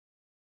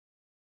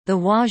The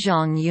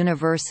Huazhong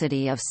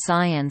University of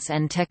Science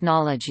and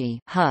Technology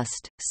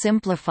 (HUST),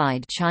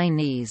 simplified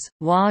Chinese,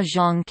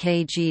 Huazhong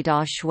Keji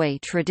Dashui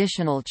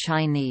Traditional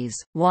Chinese,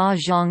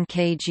 Huazhong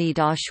Keji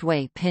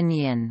Dashui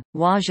Pinyin,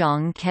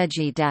 Huazhong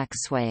Keji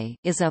Daxui,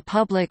 is a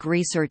public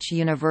research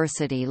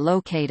university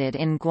located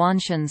in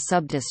Guanshan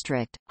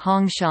Subdistrict,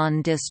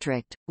 Hongshan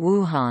District,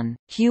 Wuhan,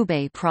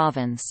 Hubei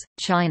Province,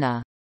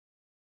 China.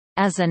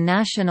 As a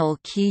national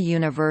key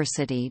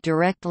university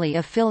directly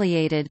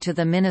affiliated to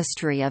the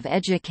Ministry of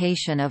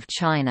Education of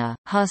China,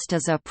 HUST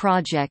is a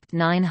Project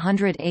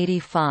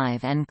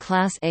 985 and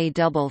Class A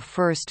double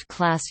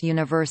first-class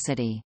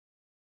university.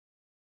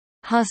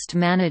 HUST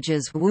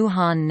manages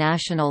Wuhan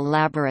National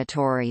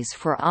Laboratories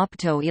for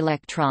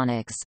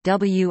Optoelectronics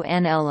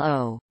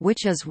 (WNLO),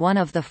 which is one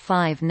of the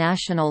 5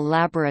 national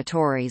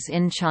laboratories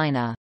in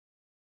China.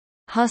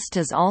 HUST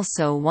is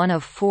also one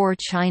of 4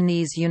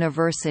 Chinese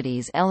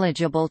universities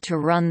eligible to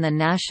run the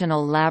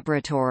National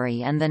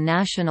Laboratory and the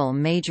National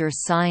Major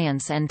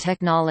Science and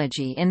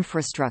Technology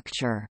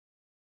Infrastructure.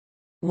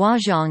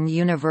 Huazhong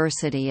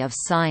University of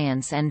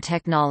Science and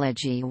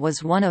Technology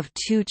was one of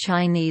 2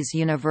 Chinese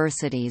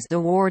universities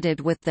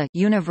awarded with the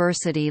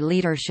University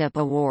Leadership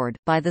Award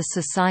by the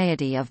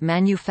Society of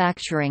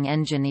Manufacturing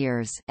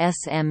Engineers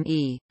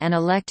 (SME), and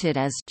elected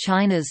as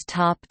China's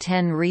top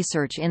 10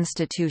 research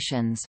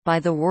institutions by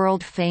the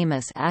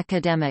world-famous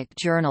academic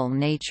journal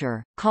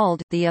Nature,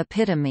 called the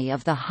epitome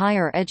of the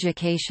higher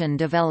education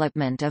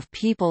development of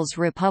People's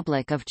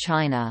Republic of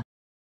China.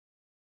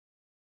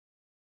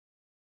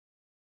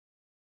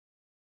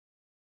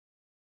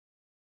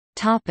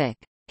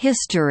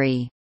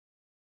 History.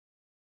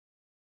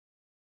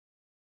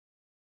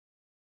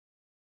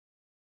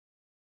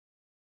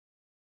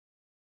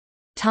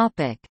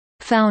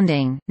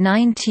 Founding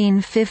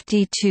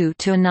 1952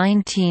 to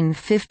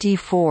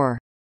 1954.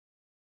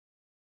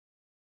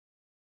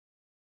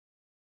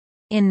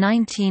 In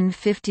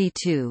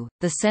 1952,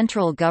 the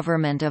central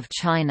government of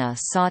China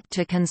sought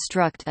to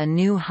construct a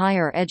new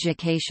higher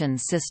education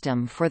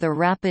system for the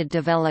rapid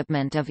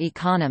development of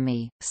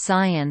economy,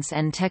 science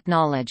and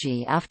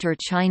technology after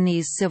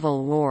Chinese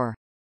Civil War.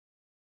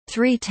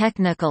 3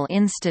 technical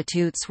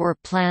institutes were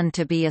planned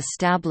to be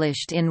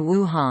established in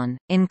Wuhan,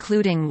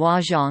 including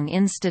Huazhong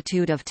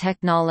Institute of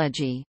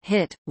Technology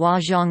 (HIT),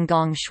 Huazhong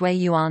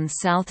Gongshuiyuan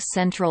South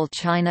Central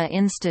China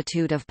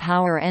Institute of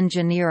Power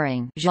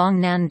Engineering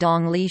Zhongnan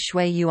Dongli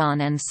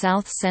Shuiyuan and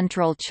South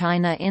Central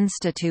China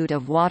Institute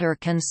of Water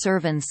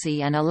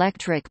Conservancy and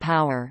Electric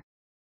Power.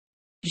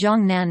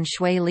 Zhongnan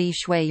Shuili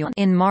Shuiyuan.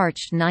 In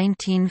March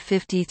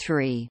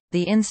 1953,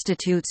 the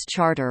institute's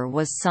charter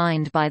was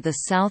signed by the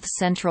South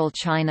Central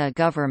China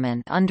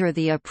government under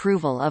the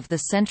approval of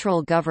the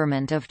Central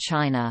Government of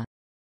China.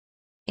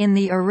 In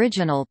the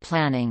original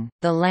planning,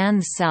 the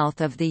land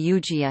south of the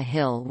Yujia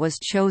Hill was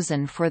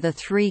chosen for the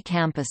 3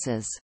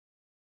 campuses.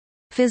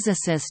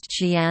 Physicist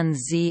Qian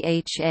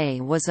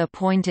Zha was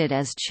appointed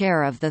as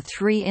chair of the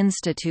 3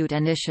 institute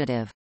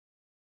initiative.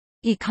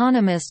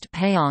 Economist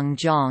Peong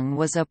Zhang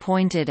was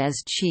appointed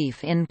as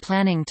chief in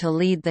planning to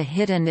lead the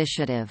HIT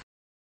initiative.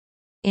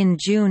 In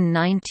June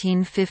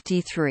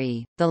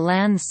 1953, the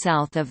land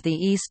south of the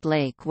East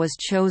Lake was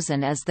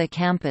chosen as the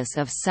campus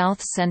of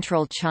South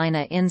Central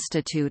China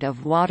Institute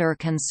of Water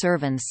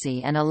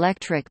Conservancy and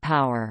Electric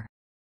Power.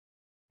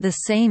 The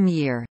same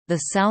year,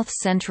 the South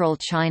Central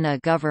China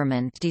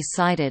government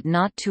decided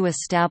not to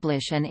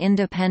establish an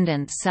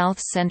independent South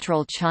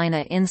Central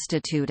China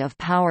Institute of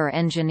Power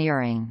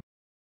Engineering.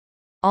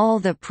 All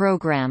the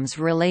programs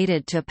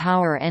related to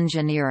power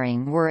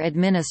engineering were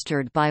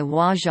administered by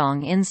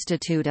Huazhong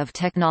Institute of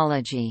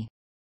Technology.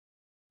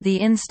 The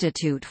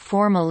institute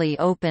formally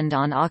opened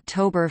on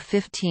October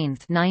 15,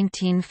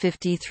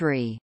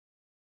 1953.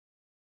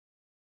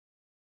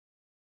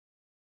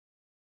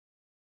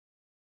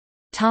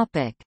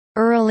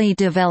 Early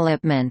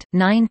development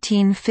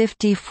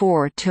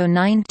 1954 to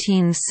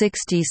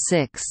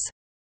 1966.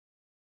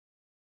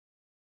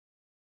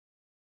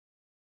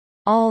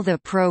 All the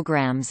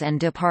programs and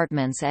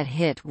departments at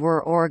HIT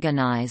were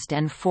organized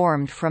and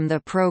formed from the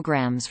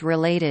programs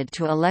related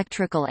to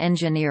electrical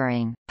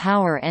engineering,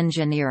 power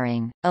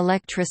engineering,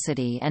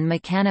 electricity and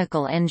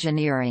mechanical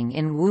engineering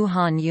in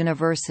Wuhan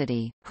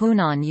University,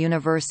 Hunan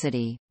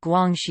University,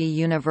 Guangxi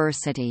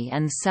University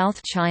and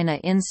South China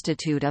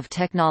Institute of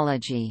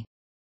Technology.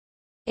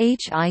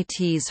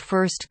 HIT's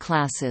first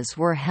classes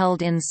were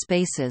held in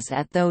spaces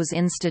at those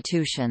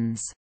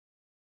institutions.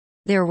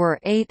 There were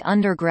 8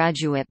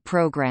 undergraduate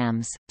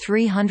programs,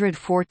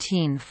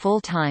 314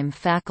 full-time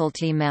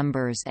faculty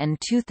members and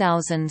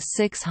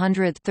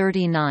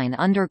 2,639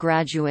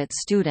 undergraduate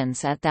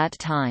students at that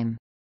time.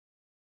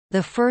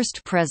 The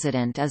first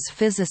president is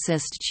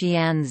physicist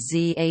Qian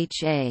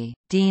Zha,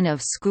 Dean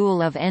of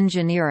School of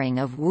Engineering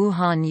of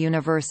Wuhan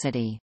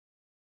University.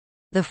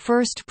 The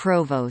first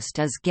provost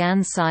is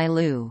Gansai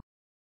Liu.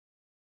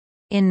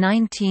 In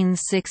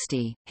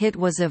 1960, HIT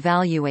was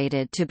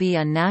evaluated to be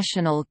a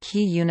national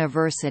key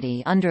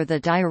university under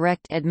the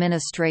direct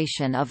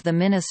administration of the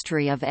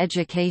Ministry of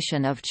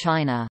Education of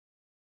China.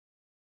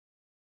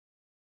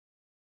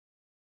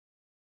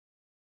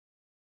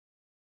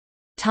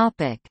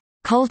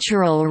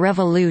 Cultural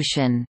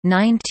Revolution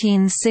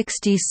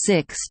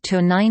 1966 to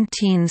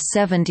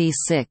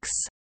 1976.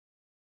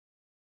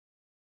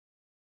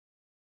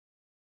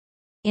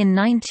 In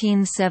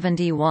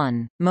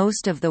 1971,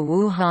 most of the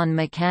Wuhan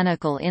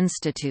Mechanical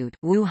Institute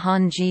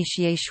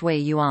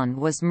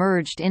was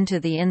merged into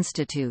the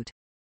institute.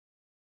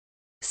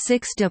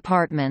 6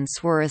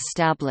 departments were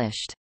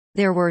established.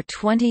 There were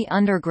 20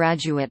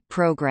 undergraduate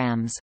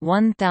programs,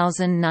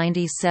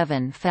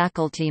 1,097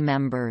 faculty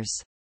members.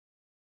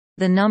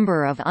 The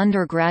number of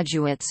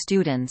undergraduate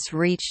students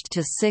reached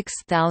to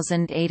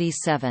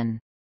 6,087.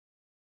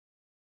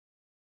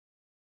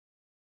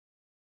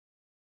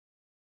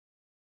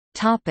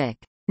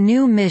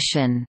 New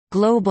mission,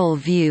 Global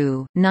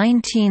View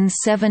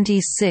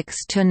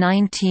 1976 to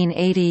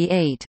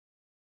 1988.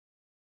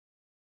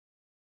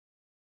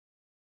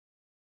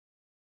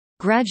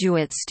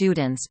 Graduate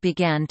students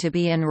began to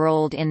be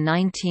enrolled in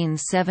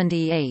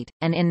 1978,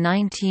 and in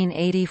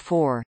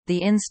 1984, the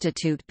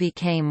institute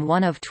became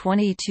one of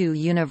 22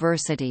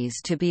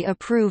 universities to be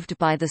approved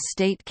by the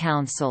State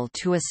Council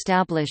to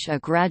establish a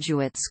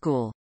graduate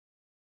school.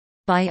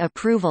 By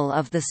approval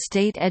of the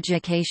State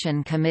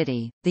Education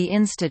Committee, the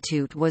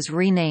institute was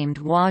renamed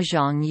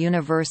Huazhong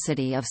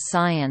University of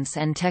Science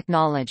and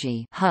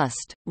Technology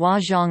 (HUST),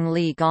 Huazhong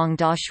Li Gong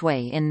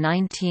Dashui in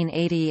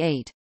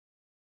 1988.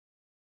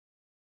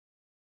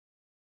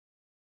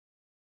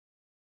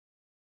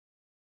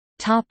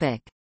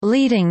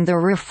 Leading the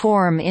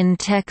reform in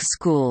tech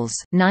schools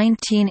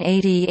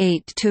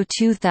 1988 to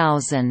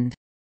 2000.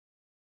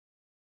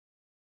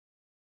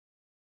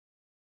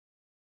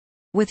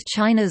 With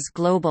China's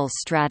global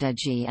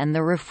strategy and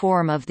the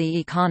reform of the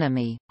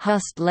economy,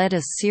 HUST led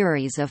a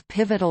series of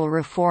pivotal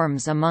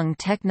reforms among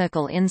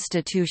technical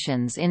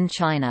institutions in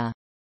China.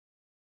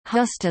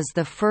 HUST is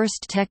the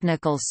first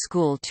technical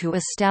school to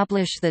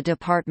establish the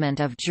Department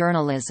of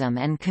Journalism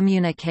and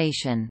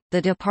Communication,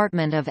 the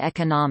Department of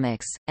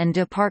Economics, and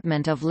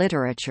Department of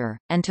Literature,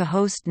 and to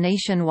host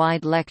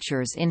nationwide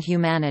lectures in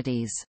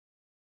humanities.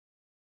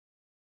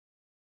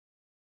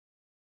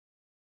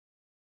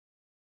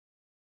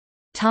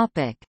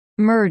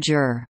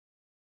 Merger.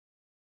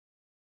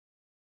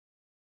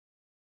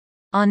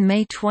 On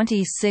May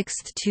 26,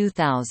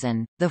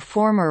 2000, the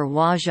former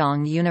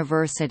Huazhong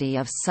University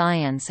of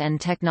Science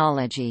and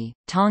Technology,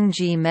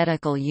 Tongji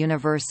Medical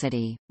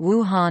University,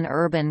 Wuhan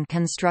Urban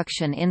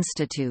Construction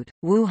Institute,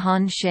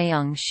 Wuhan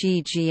Sheung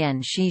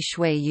Shijian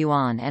Shui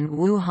Yuan and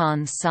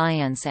Wuhan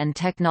Science and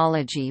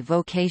Technology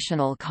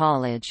Vocational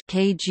College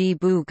KG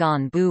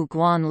Bugan Bu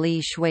Guan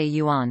Li Shui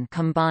Yuan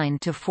combined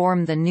to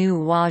form the new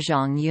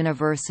Huazhong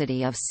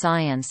University of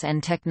Science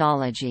and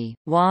Technology,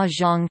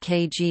 Huazhong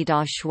KG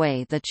Da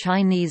Shui. The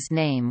Chinese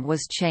name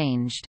was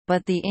changed,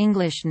 but the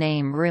English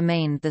name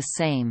remained the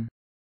same.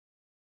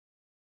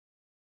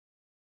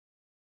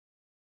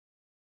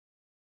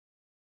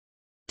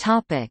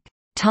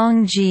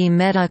 Tongji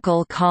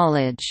Medical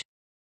College.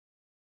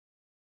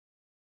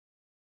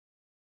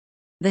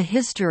 The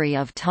history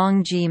of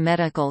Tongji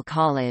Medical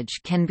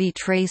College can be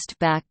traced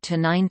back to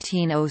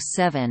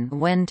 1907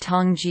 when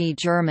Tongji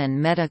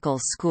German Medical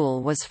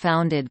School was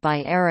founded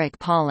by Erich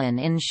Paulin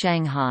in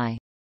Shanghai.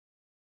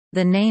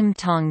 The name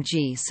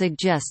Tongji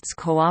suggests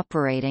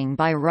cooperating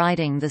by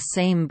riding the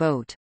same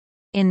boat.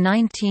 In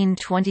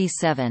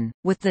 1927,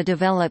 with the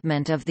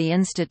development of the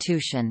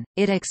institution,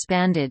 it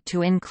expanded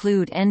to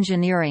include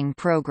engineering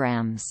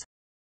programs.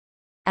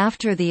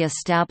 After the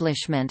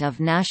establishment of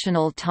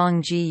National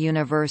Tongji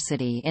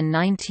University in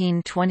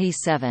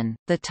 1927,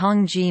 the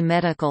Tongji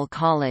Medical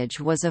College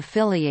was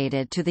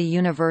affiliated to the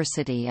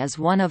university as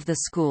one of the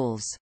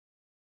schools.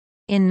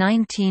 In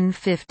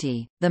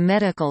 1950, the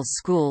medical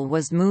school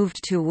was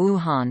moved to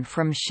Wuhan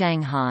from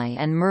Shanghai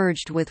and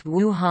merged with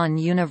Wuhan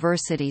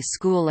University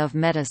School of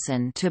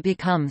Medicine to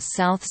become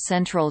South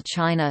Central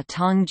China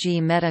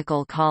Tongji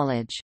Medical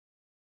College.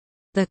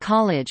 The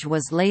college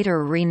was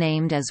later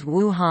renamed as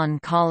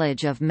Wuhan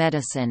College of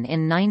Medicine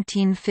in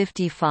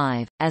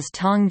 1955, as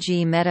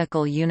Tongji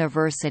Medical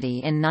University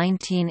in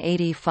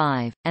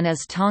 1985, and as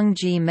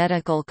Tongji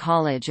Medical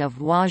College of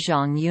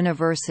Huazhong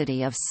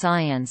University of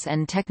Science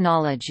and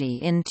Technology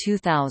in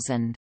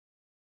 2000.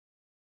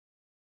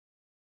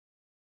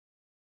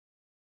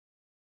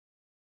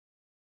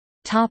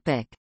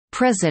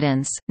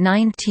 Presidents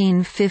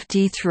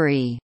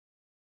 1953.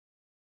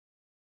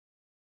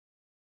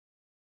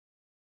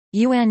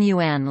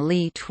 Yuan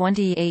Li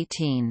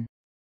 2018.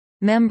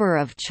 Member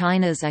of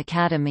China's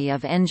Academy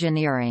of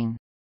Engineering.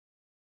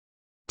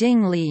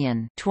 Ding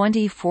Liyan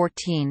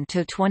 2014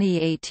 to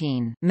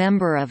 2018.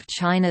 Member of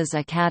China's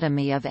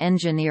Academy of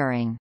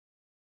Engineering.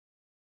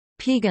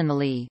 Pegan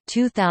Li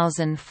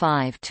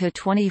 2005 to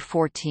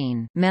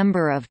 2014.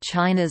 Member of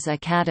China's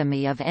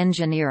Academy of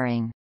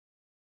Engineering.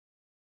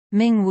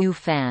 Ming Wu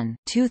Fan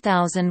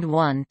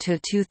 2001 to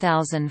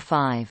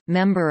 2005,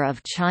 member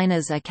of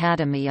China's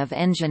Academy of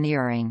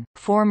Engineering,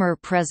 former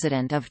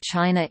president of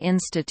China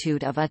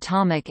Institute of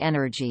Atomic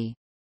Energy.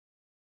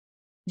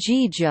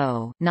 Ji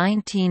Zhou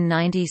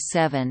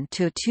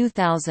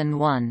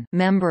 (1997–2001),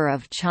 member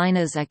of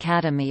China's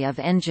Academy of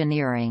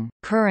Engineering,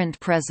 current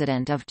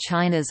president of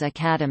China's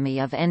Academy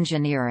of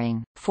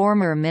Engineering,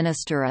 former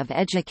Minister of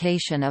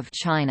Education of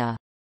China.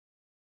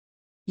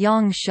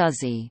 Yang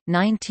Shuzi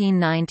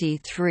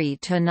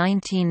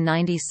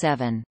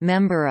 (1993–1997),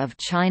 member of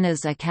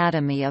China's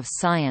Academy of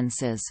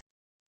Sciences.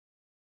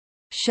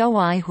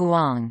 Shuai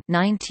Huang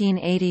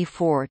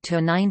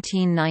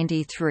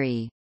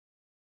 (1984–1993).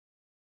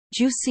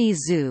 Jusi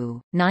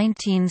Zhu,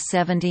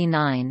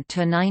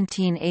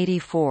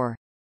 1979–1984.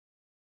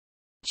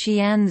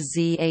 Qian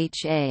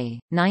Zha,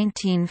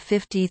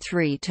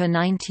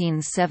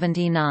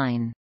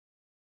 1953–1979.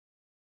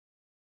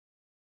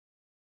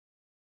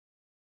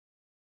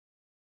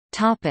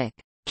 Topic: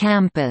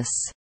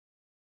 Campus.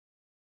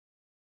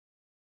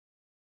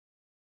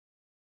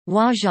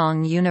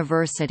 Huazhong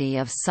University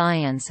of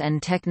Science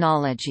and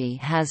Technology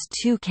has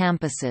two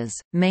campuses,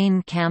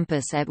 main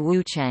campus at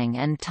Wuchang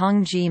and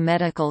Tongji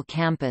Medical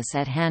Campus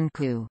at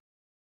Hankou.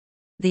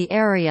 The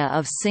area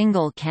of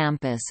single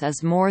campus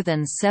is more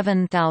than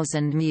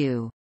 7,000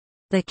 mu.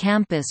 The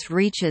campus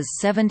reaches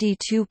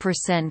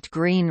 72%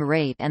 green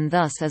rate and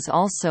thus is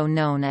also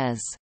known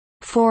as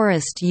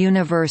Forest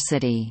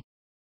University.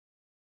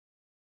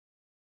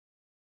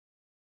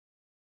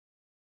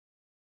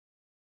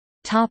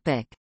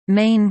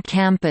 Main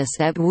campus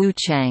at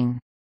Wuchang.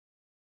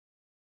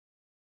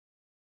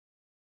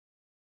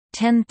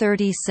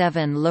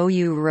 1037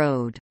 Loyu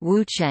Road,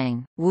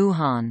 Wuchang,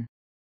 Wuhan.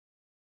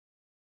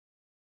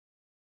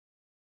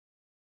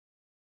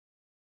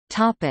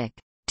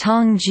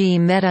 Tongji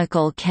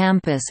Medical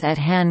Campus at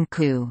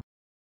Hankou.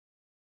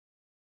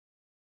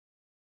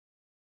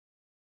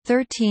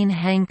 13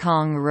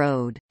 Hankou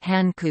Road,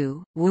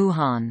 Hankou,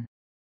 Wuhan.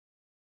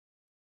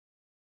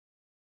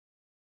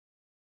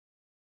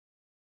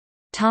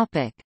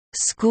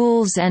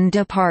 Schools and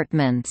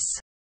departments.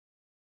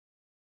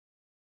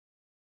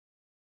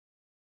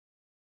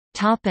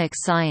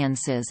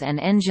 Sciences and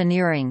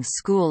Engineering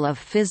School of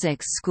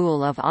Physics,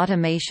 School of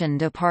Automation,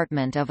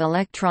 Department of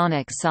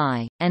Electronic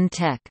Sci. and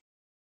Tech.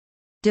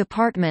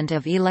 Department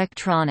of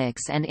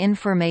Electronics and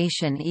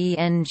Information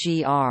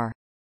ENGR.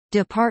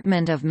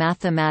 Department of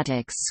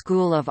Mathematics,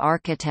 School of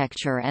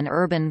Architecture and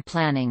Urban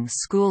Planning,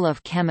 School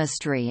of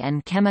Chemistry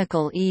and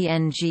Chemical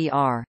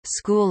ENGR,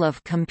 School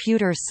of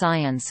Computer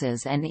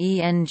Sciences and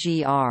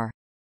ENGR.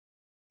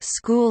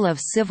 School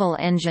of Civil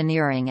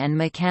Engineering and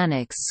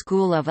Mechanics,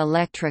 School of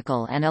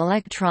Electrical and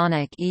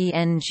Electronic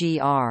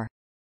ENGR.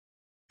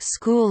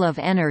 School of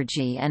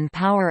Energy and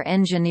Power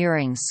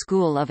Engineering,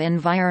 School of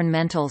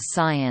Environmental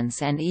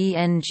Science and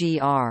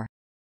ENGR.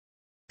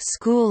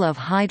 School of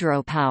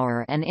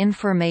Hydropower and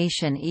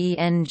Information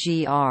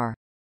ENGR.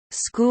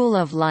 School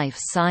of Life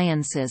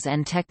Sciences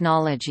and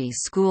Technology,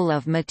 School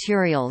of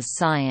Materials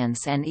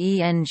Science and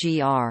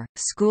ENGR,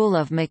 School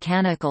of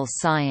Mechanical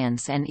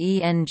Science and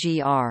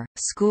ENGR,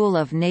 School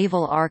of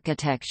Naval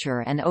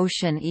Architecture and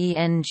Ocean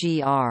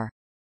ENGR.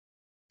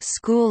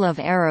 School of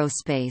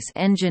Aerospace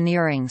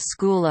Engineering,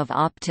 School of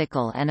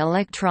Optical and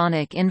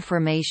Electronic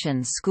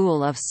Information,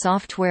 School of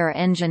Software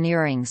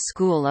Engineering,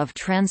 School of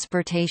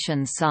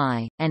Transportation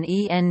Sci. and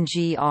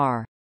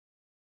ENGR.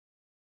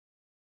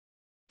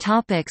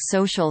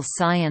 Social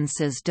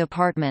Sciences,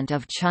 Department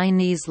of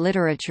Chinese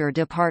Literature,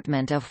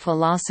 Department of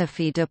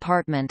Philosophy,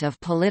 Department of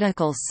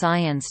Political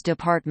Science,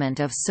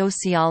 Department of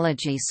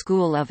Sociology,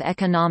 School of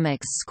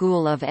Economics,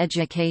 School of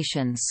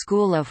Education,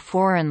 School of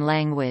Foreign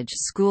Language,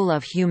 School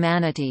of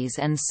Humanities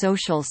and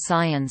Social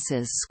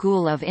Sciences,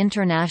 School of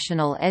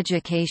International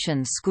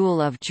Education,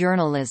 School of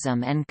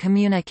Journalism and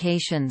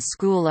Communication,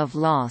 School of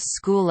Law,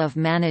 School of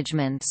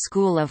Management,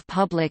 School of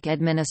Public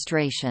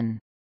Administration.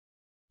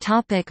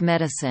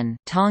 Medicine,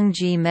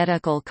 Tongji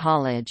Medical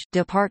College,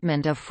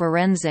 Department of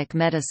Forensic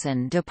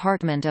Medicine,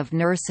 Department of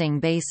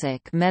Nursing,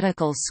 Basic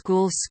Medical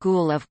School,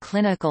 School of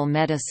Clinical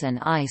Medicine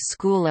I,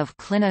 School of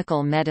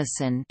Clinical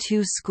Medicine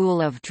II,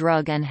 School of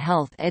Drug and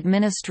Health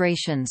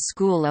Administration,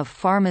 School of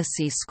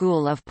Pharmacy,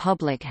 School of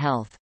Public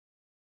Health.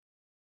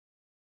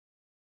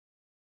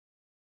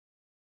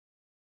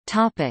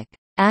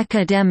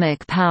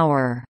 Academic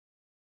power.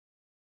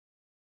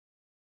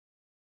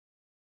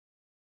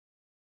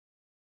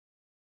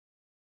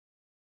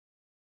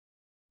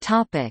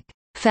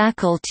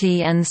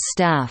 Faculty and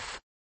staff.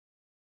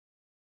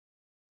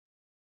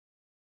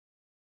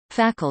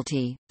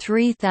 Faculty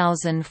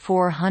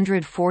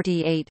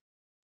 3,448.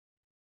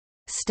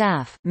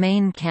 Staff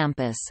main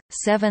campus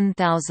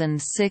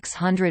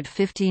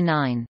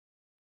 7,659.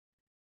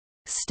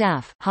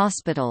 Staff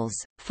hospitals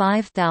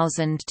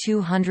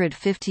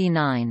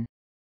 5,259.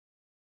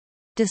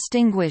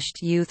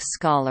 Distinguished Youth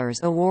Scholars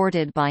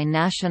awarded by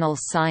National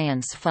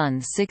Science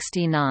Fund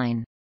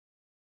 69.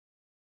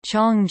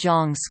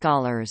 Chongjiang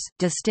Scholars,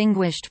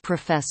 Distinguished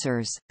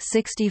Professors,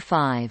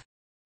 65.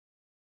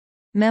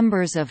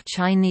 Members of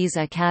Chinese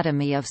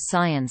Academy of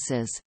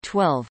Sciences,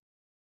 12.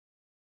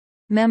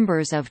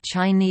 Members of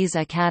Chinese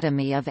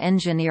Academy of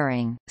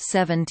Engineering,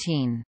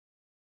 17.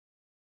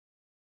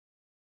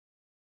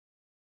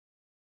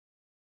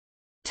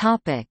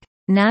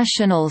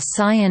 National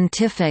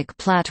scientific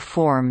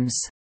platforms.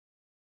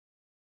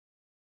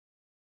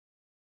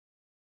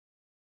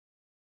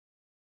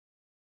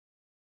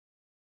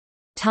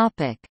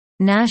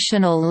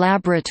 National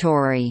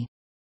laboratory.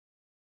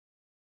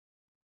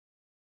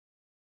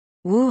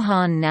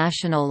 Wuhan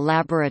National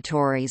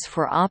Laboratories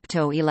for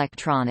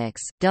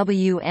Optoelectronics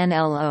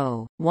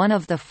 (WNLO), one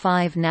of the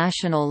 5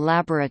 national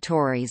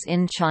laboratories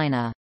in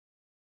China.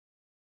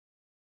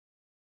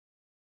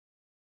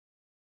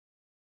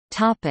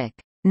 Topic: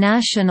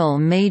 National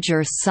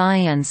Major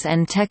Science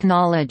and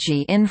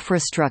Technology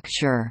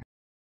Infrastructure.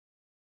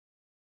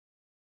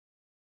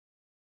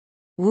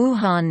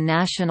 Wuhan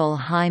National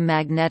High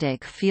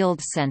Magnetic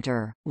Field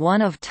Center,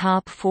 one of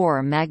top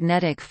 4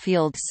 magnetic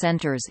field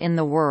centers in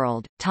the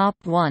world, top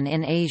 1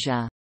 in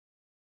Asia.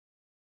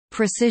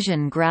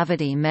 Precision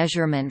Gravity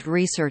Measurement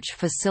Research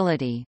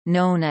Facility,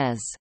 known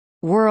as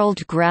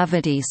World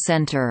Gravity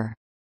Center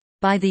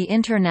by the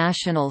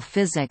International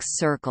Physics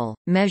Circle,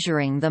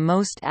 measuring the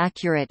most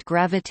accurate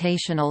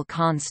gravitational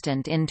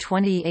constant in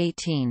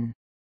 2018.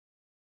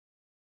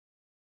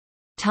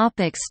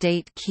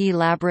 State Key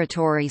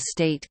Laboratory.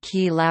 State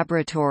Key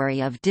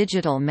Laboratory of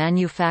Digital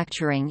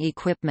Manufacturing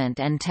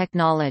Equipment and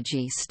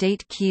Technology.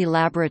 State Key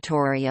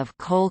Laboratory of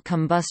Coal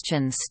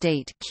Combustion.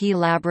 State Key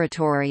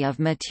Laboratory of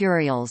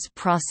Materials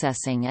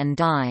Processing and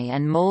Dye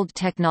and Mold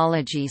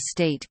Technology.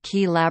 State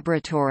Key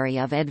Laboratory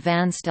of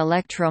Advanced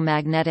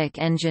Electromagnetic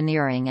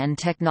Engineering and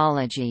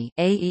Technology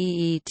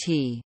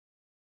 (AEET).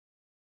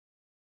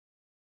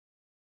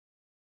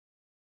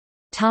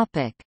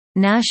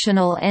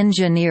 National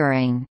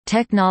Engineering,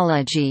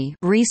 Technology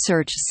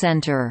Research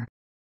Center.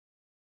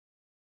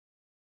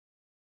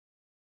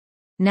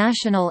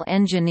 National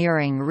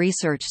Engineering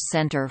Research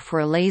Center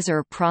for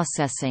Laser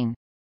Processing.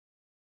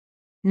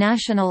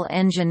 National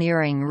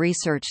Engineering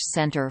Research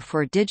Center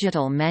for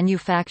Digital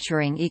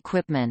Manufacturing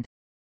Equipment.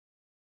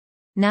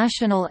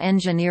 National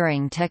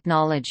Engineering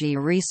Technology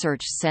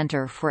Research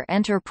Center for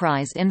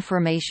Enterprise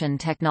Information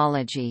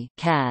Technology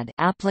 (CAD)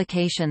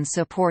 Application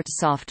Support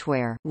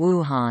Software,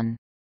 Wuhan.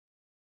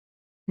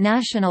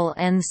 National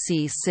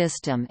NC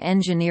System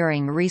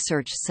Engineering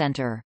Research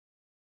Center.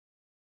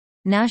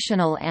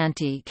 National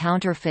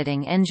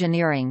Anti-Counterfeiting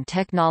Engineering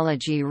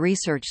Technology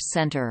Research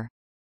Center.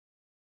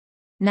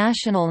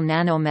 National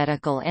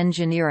Nanomedical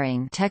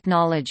Engineering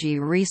Technology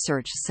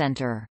Research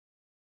Center.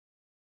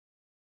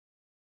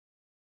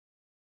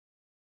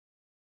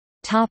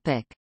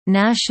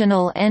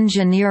 National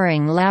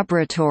Engineering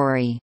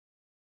Laboratory.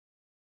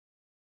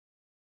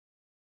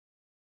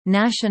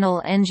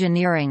 National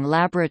Engineering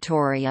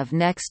Laboratory of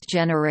Next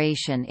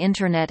Generation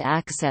Internet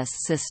Access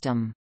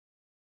System.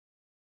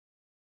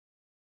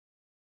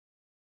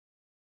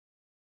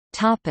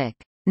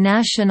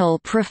 National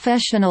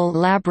Professional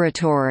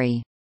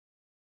Laboratory.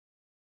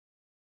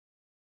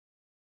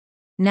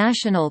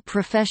 National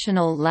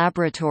Professional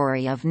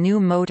Laboratory of New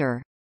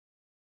Motor.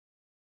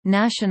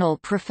 National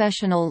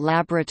Professional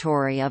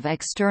Laboratory of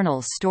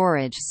External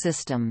Storage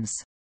Systems.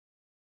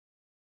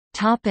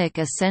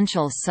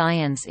 Essential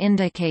Science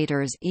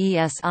Indicators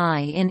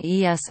 (ESI). In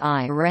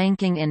ESI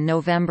ranking in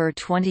November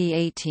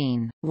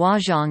 2018,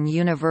 Huazhong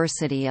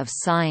University of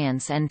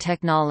Science and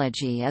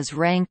Technology is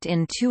ranked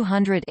in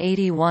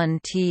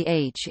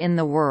 281th in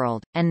the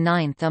world, and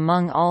 9th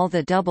among all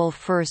the double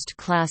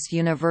first-class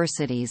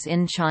universities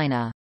in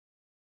China.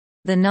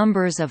 The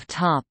numbers of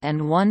top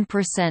and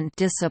 1%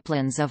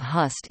 disciplines of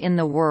HUST in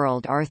the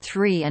world are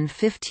 3 and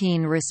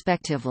 15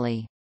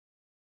 respectively.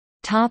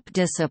 Top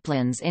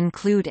disciplines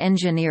include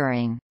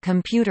engineering,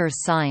 computer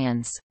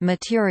science,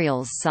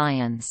 materials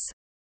science.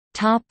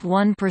 Top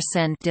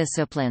 1%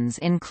 disciplines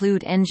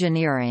include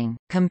engineering,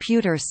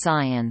 computer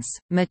science,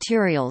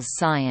 materials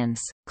science,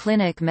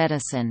 clinic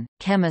medicine,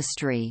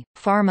 chemistry,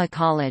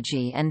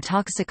 pharmacology and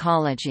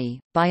toxicology,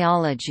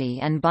 biology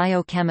and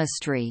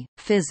biochemistry,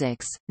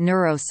 physics,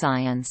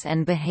 neuroscience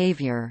and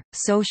behavior,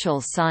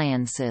 social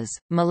sciences,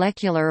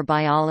 molecular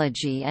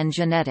biology and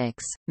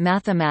genetics,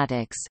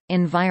 mathematics,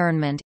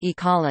 environment,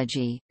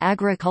 ecology,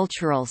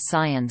 agricultural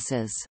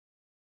sciences.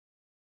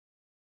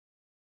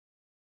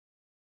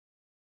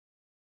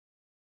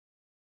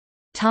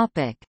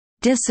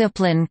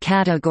 Discipline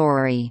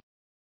category.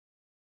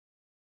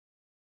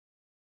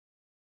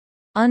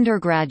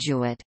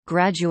 Undergraduate,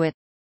 graduate.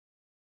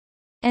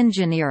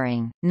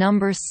 Engineering,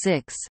 number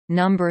 6,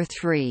 number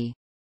 3.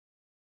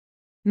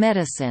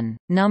 Medicine,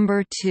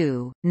 number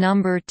 2,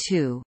 number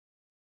 2.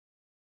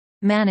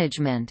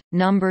 Management,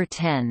 number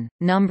 10,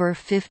 number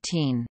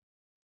 15.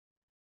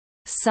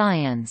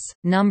 Science,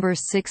 number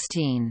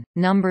 16,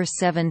 number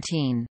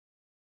 17.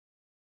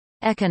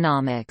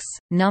 Economics,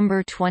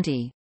 number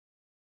 20.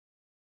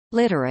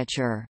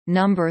 Literature,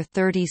 number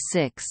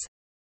 36.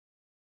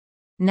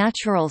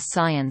 Natural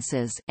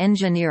sciences,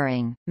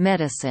 engineering,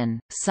 medicine,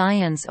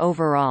 science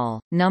overall,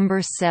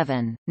 number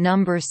 7,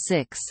 number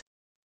 6.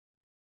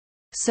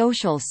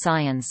 Social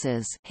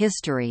sciences,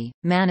 history,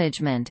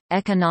 management,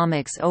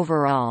 economics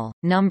overall,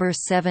 number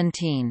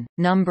 17,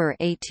 number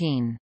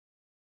 18.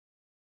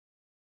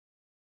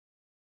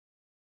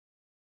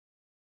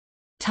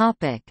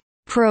 Topic: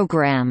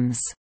 Programs.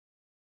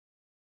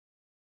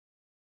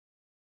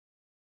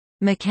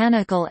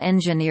 Mechanical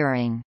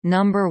engineering,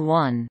 number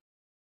 1.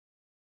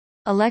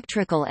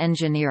 Electrical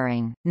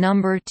engineering,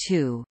 number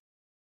 2.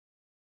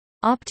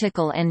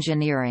 Optical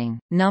engineering,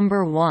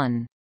 number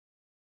 1.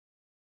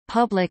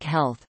 Public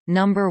health,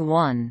 number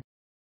 1.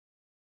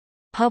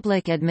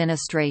 Public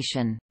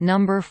administration,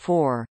 number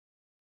 4.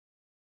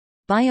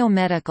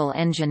 Biomedical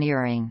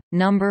engineering,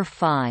 number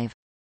 5.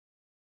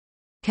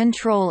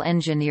 Control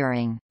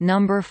engineering,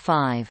 number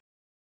 5.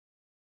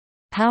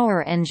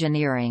 Power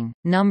engineering,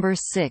 number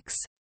 6.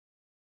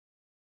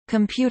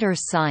 Computer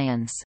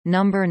science,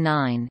 number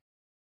 9.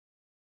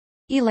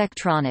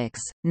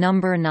 Electronics,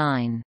 number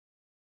 9.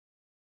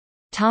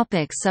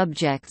 Topic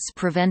subjects: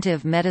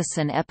 Preventive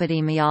medicine,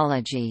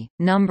 epidemiology,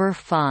 number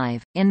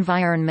 5,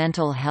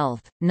 environmental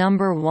health,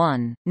 number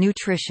 1,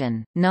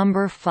 nutrition,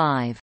 number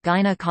 5,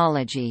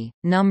 gynecology,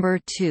 number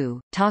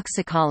 2,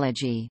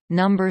 toxicology,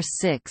 number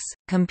 6,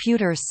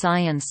 computer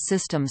science,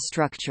 system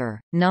structure,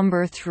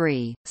 number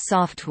 3,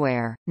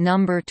 software,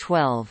 number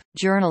 12,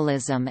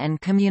 journalism and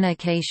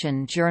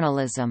communication,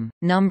 journalism,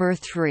 number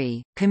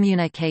 3,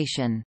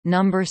 communication,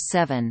 number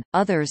 7,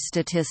 others,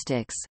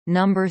 statistics,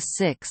 number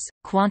 6,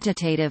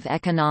 quantitative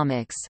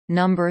economics,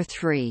 number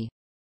 3.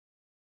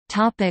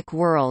 Topic: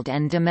 World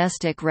and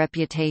domestic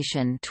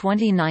reputation.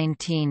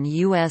 2019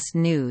 U.S.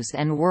 News &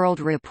 World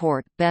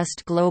Report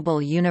Best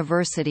Global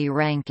University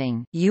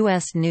Ranking,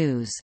 U.S.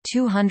 News,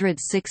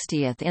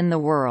 260th in the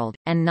world,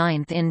 and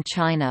 9th in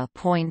China.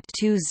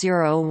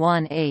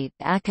 2018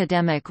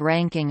 Academic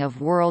Ranking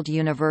of World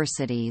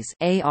Universities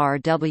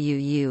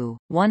ARWU,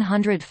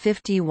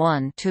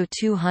 151 to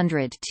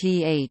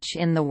 200th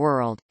in the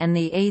world, and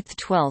the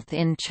 8th-12th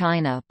in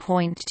China.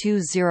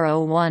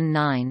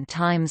 2019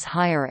 times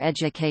Higher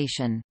Education,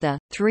 the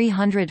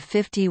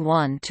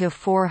 351 to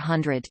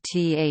 400th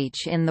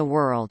in the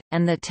world,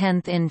 and the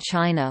 10th in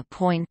China.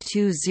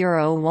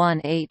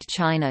 2018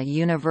 China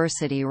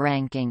University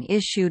Ranking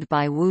issued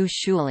by Wu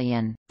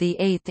Shulian, the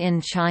 8th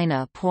in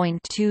China.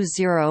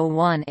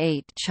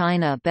 2018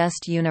 China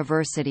Best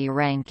University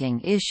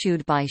Ranking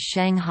issued by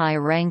Shanghai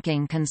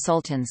Ranking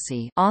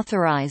Consultancy,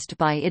 authorized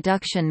by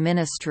Education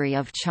Ministry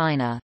of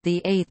China,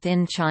 the 8th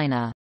in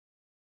China.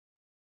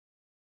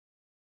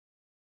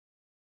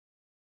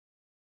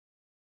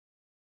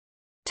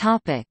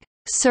 Topic: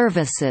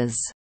 Services.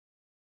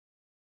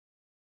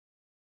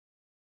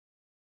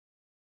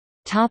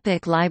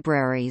 Topic: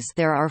 Libraries.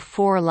 There are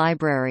 4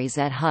 libraries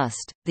at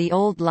Hust: the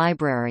Old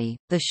Library,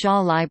 the Shaw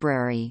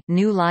Library,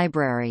 New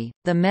Library,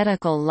 the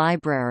Medical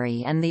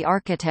Library and the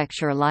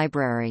Architecture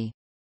Library.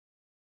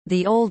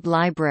 The Old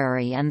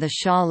Library and the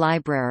Shaw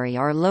Library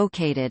are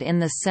located in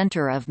the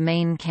center of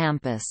main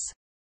campus.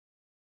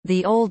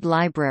 The Old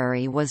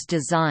Library was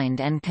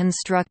designed and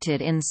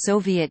constructed in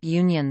Soviet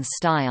Union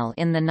style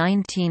in the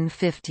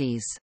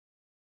 1950s.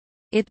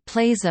 It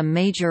plays a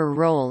major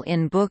role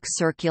in book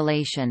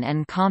circulation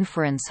and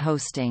conference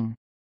hosting.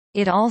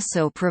 It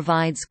also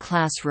provides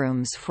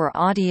classrooms for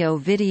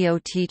audio-video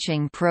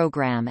teaching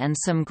program and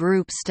some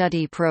group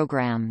study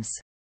programs.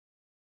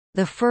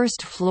 The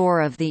first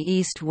floor of the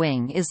East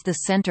Wing is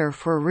the Center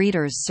for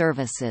Readers'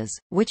 Services,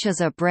 which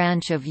is a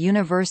branch of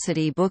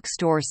University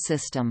Bookstore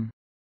System.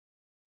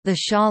 The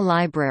Shaw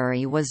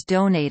Library was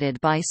donated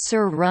by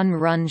Sir Run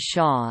Run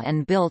Shaw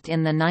and built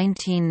in the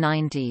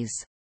 1990s.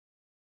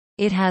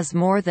 It has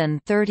more than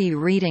 30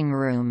 reading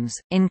rooms,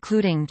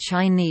 including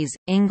Chinese,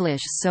 English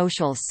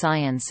social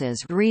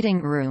sciences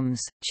reading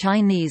rooms,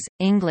 Chinese,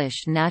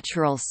 English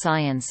natural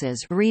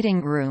sciences reading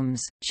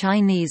rooms,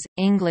 Chinese,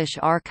 English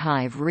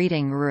archive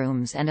reading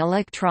rooms and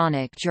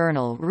electronic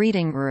journal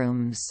reading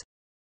rooms.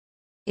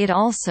 It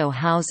also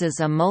houses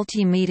a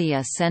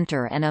multimedia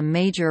center and a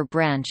major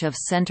branch of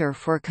Center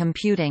for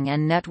Computing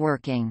and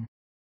Networking.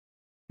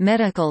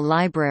 Medical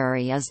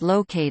Library is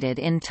located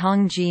in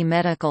Tongji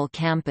Medical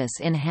Campus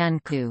in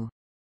Hankou.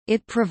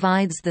 It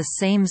provides the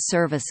same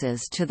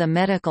services to the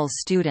medical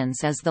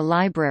students as the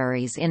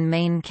libraries in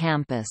main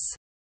campus.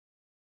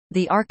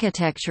 The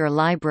Architecture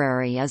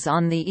Library is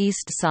on the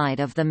east side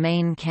of the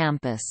main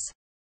campus.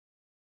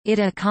 It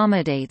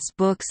accommodates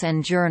books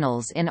and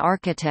journals in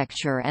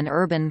architecture and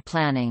urban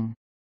planning.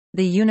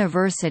 The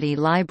university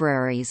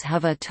libraries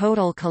have a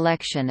total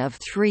collection of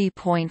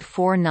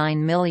 3.49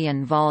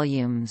 million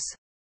volumes.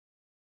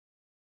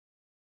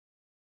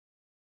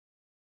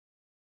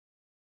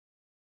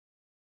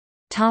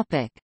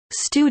 Topic: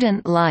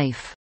 Student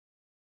life.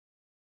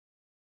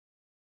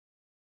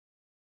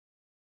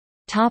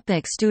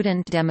 Topic: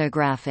 Student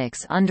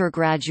demographics.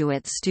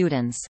 Undergraduate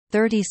students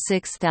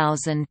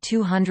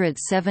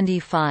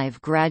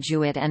 36,275,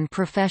 graduate and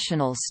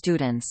professional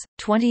students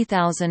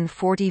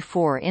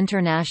 20,044,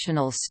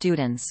 international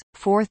students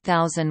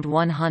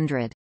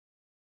 4,100.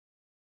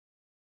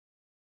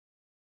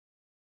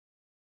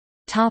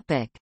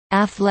 Topic: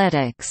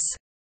 Athletics.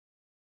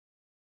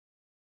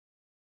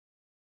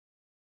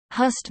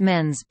 Hust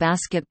men's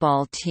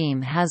basketball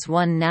team has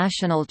won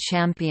national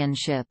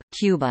championship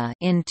Cuba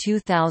in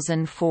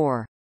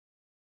 2004.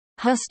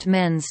 Hust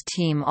men's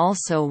team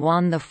also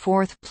won the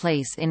fourth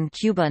place in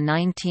Cuba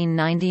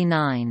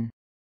 1999.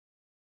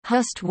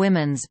 Hust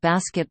women's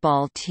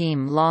basketball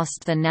team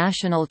lost the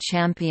national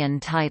champion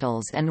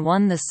titles and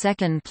won the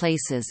second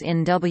places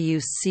in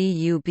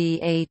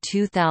WCUBA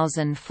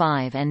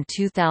 2005 and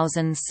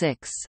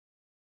 2006.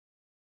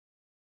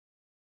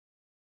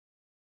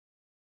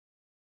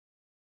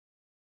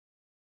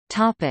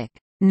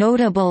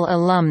 Notable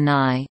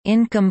alumni,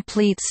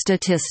 incomplete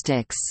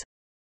statistics.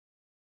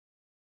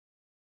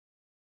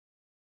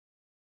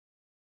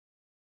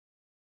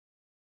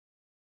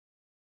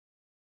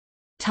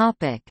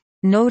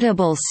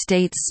 Notable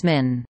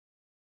statesmen.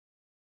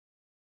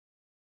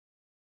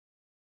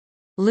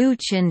 Liu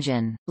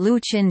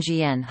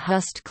Qingjian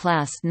Hust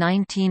Class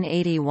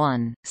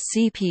 1981,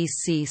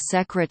 CPC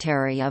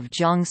Secretary of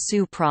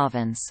Jiangsu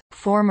Province,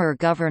 former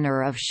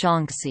Governor of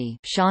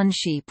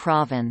Shanxi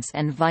Province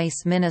and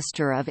Vice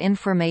Minister of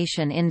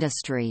Information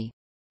Industry.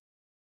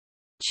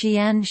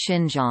 Qian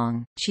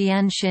Xinjiang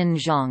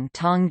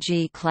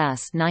Tongji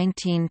Class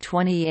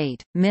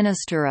 1928,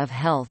 Minister of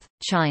Health,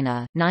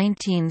 China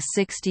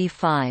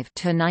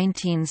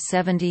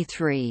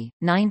 1965–1973,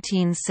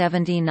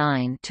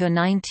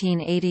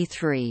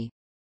 1979–1983.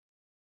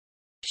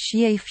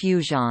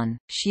 Xiefuzhan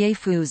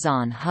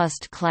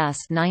Hust Class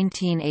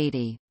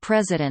 1980,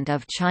 President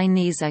of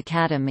Chinese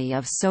Academy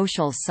of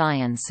Social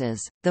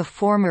Sciences, the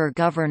former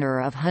Governor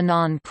of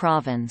Henan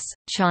Province,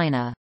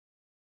 China.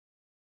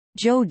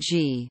 Zhou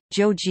Ji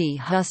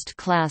Hust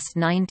Class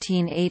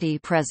 1980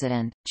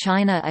 President,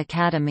 China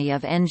Academy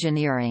of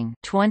Engineering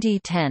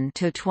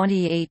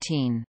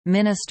 2010–2018,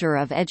 Minister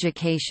of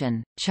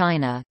Education,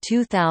 China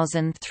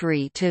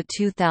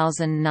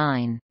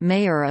 2003–2009,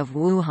 Mayor of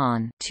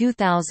Wuhan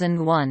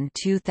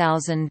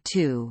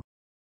 2001–2002.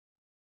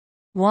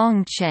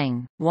 Wang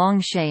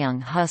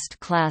Xiang Hust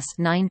Class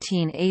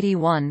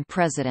 1981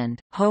 President,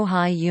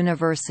 Hohai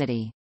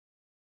University.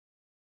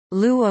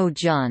 Luo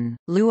Jun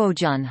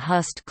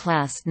Hust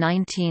Class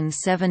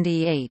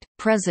 1978,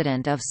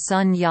 President of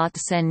Sun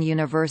Yat-sen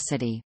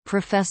University,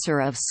 Professor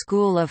of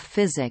School of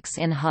Physics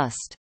in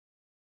Hust.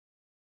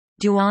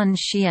 Duan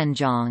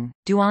Xianzhong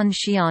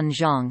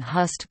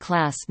Hust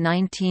Class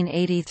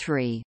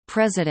 1983,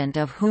 President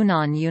of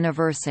Hunan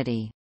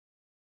University.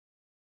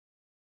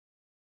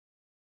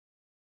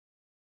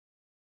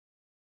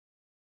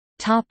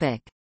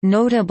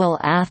 Notable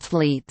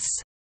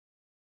athletes.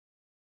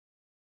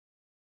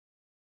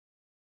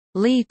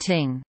 Li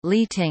Ting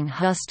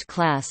Hust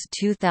Class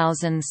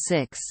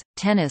 2006,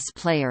 tennis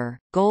player,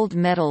 gold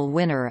medal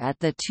winner at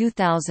the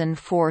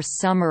 2004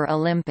 Summer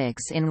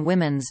Olympics in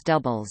women's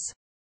doubles.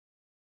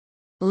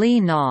 Li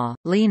Na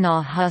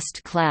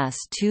Hust Class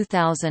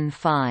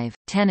 2005,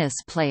 tennis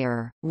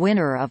player,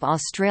 winner of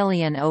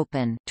Australian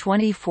Open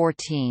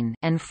 2014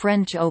 and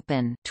French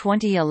Open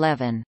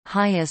 2011,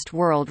 highest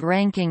world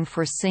ranking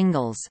for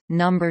singles,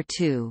 number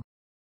 2.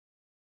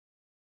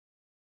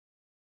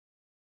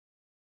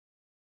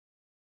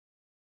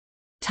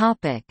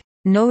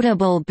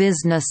 Notable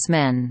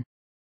businessmen.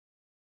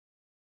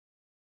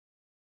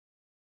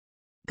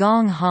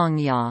 Gong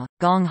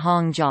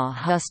Hongjia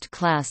Hust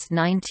Class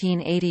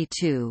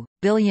 1982,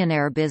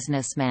 billionaire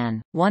businessman,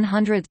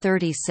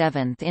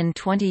 137th in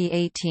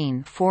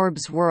 2018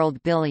 Forbes World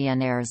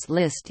Billionaires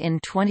list in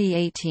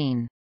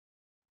 2018.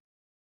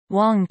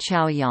 Wang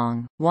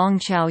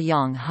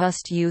Chaoyang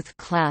Hust Youth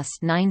Class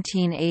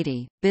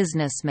 1980,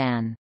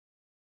 businessman.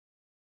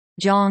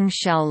 Zhang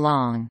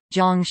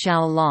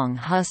Xiaolong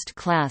Hust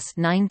Class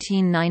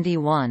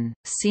 1991,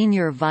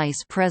 Senior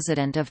Vice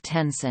President of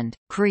Tencent,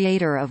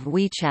 creator of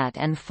WeChat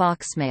and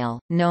Foxmail,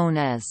 known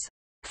as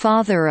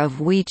Father of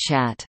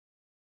WeChat.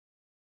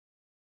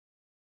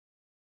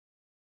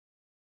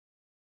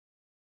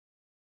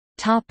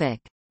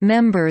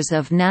 Members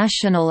of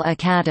national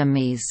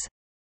academies.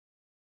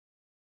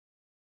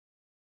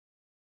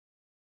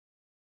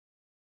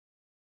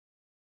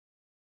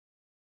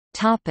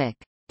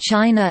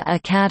 China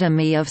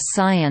Academy of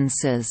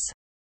Sciences.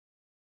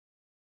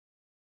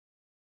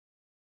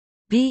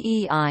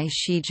 Bei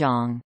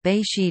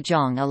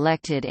Shizhong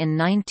elected in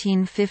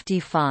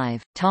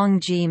 1955,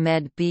 Tongji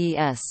Med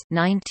B.S.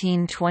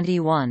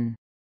 1921.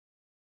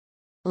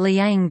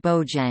 Liang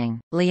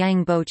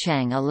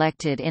Bochang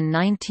elected in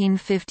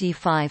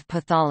 1955,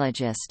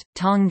 pathologist,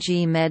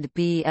 Tongji Med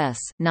B.S.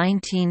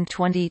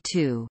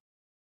 1922.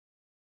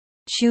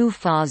 Chu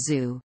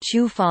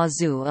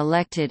Fazu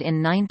elected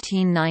in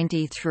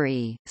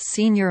 1993,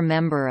 senior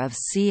member of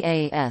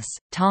CAS,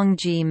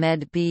 Tongji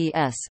Med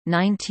B.S.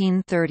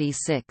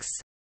 1936.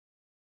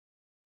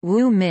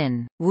 Wu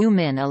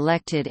Min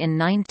elected in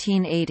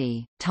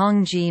 1980,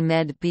 Tongji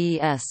Med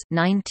B.S.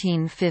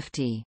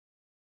 1950.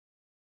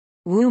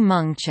 Wu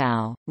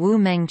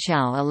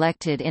Mengchao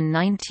elected in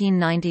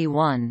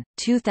 1991,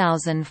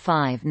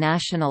 2005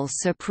 National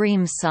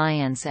Supreme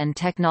Science and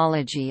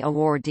Technology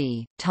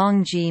Awardee,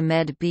 Tongji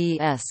Med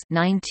B.S.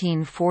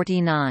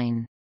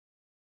 1949.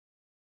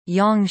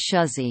 Yang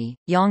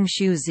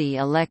Shuzi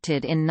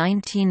elected in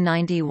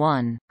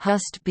 1991,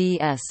 Hust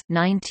B.S.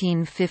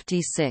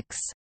 1956.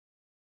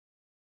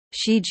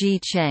 Shiji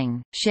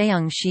Cheng,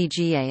 Sheung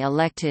Shijie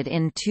elected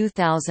in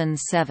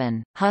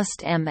 2007,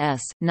 Hust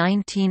MS,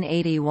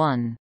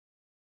 1981.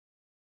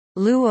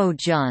 Luo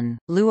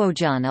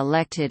Jun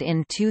elected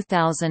in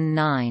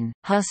 2009,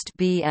 Hust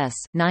BS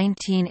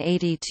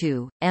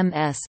 1982,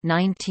 MS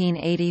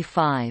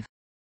 1985.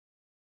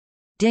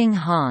 Ding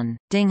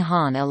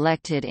Han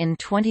elected in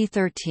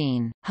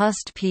 2013,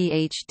 Hust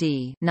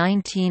PhD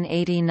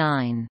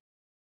 1989.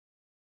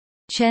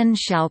 Chen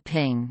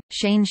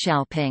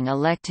Xiaoping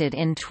elected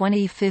in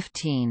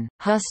 2015,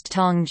 Hust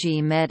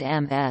Tongji Med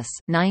MS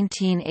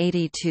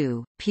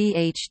 1982,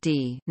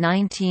 PhD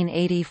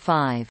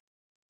 1985.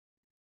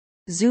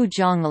 Zhu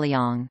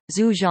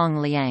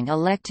Zhongliang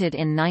elected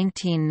in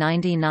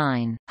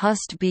 1999,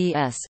 Hust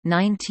BS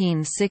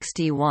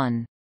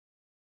 1961.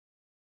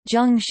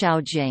 Zheng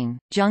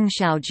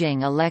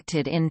Xiaojing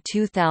elected in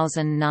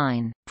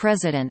 2009,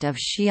 President of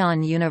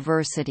Xi'an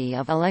University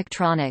of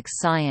Electronic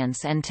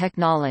Science and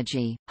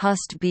Technology,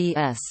 Hust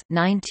BS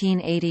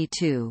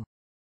 1982.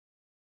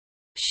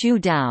 Xu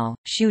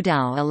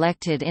Dao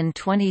elected in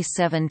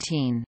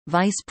 2017,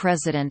 Vice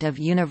President of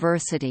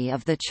University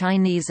of the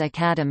Chinese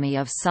Academy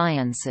of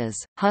Sciences,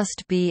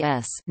 Hust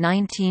BS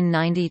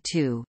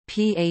 1992,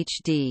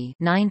 PhD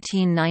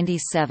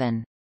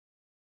 1997.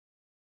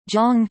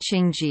 Zhang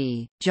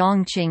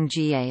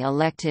Qingjie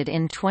elected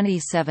in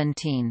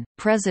 2017,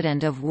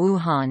 President of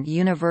Wuhan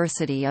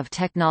University of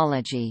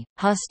Technology,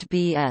 Hust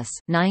BS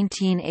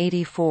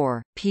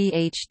 1984,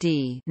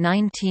 PhD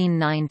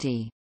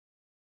 1990.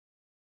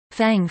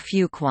 Fang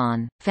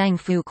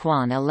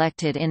Fuquan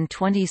elected in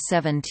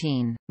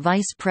 2017,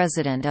 Vice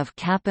President of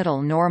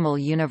Capital Normal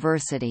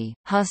University,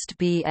 Hust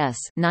BS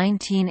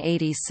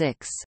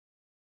 1986.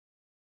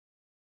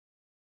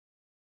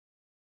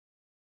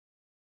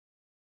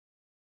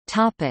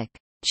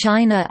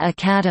 China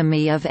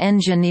Academy of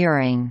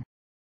Engineering.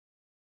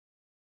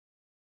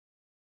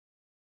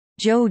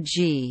 Zhou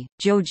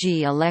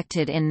Ji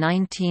elected in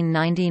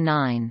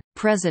 1999,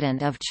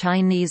 President of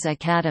Chinese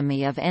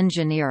Academy of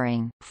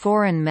Engineering,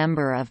 foreign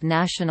member of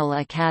National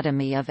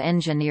Academy of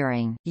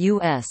Engineering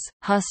US,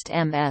 Hust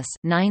MS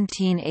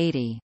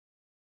 1980.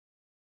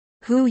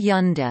 Hu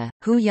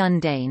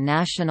Yunde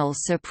National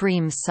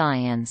Supreme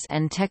Science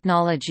and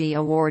Technology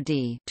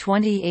Awardee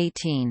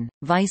 2018,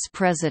 Vice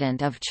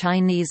President of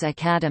Chinese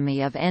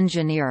Academy of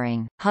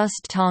Engineering,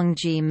 Hust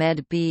Tongji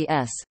Med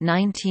BS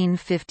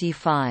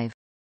 1955.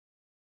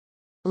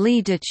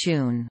 Li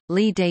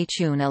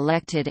Dechun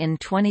elected in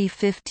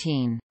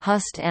 2015,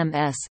 Hust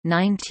MS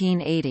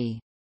 1980.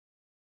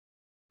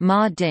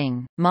 Ma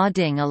Ding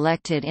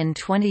elected in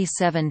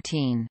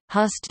 2017,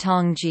 Hust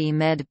Tongji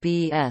Med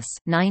BS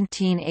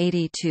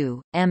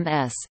 1982,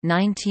 MS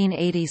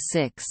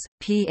 1986,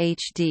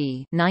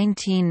 PhD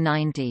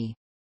 1990.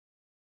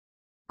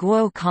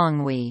 Guo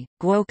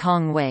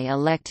Kongwei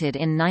elected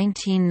in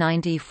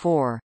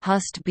 1994,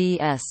 Hust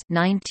BS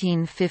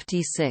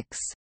 1956.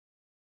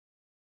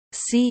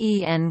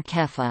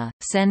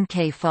 Sen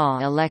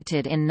Kefa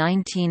elected in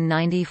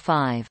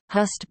 1995,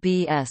 Hust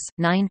BS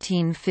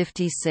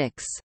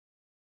 1956.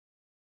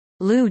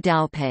 Liu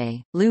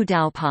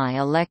Daopei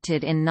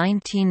elected in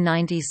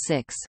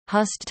 1996,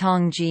 Hust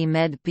Tongji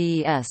Med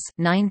BS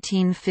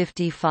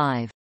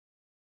 1955.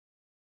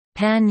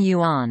 Pan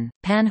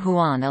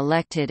Huan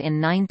elected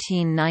in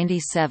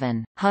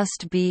 1997,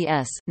 Hust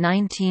BS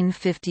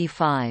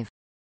 1955.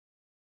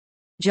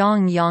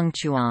 Zhang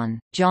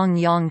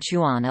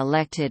Yongchuan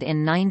elected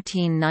in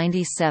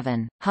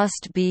 1997,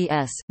 Hust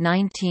BS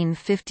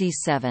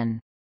 1957.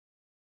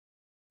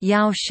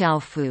 Yao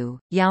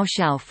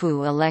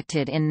Xiaofu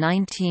elected in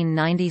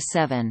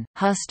 1997,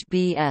 Hust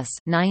BS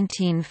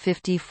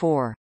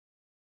 1954.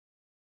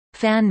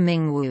 Fan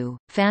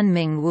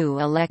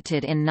Mingwu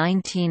elected in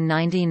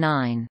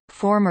 1999,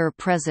 former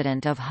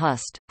President of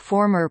Hust,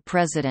 former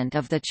President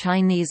of the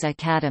Chinese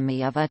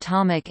Academy of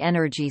Atomic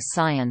Energy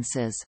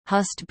Sciences,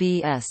 Hust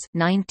BS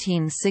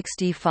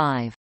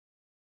 1965.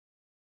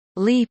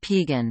 Li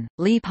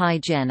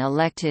Peigen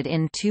elected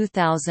in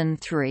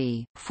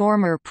 2003,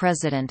 former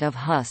President of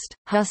Hust,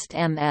 Hust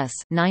MS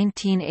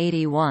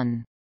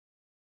 1981.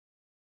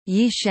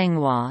 Yi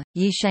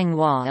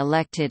Shenghua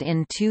elected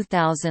in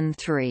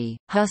 2003,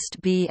 Hust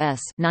BS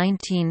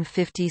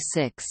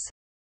 1956.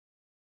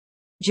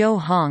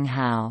 Zhou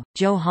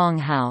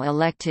Honghao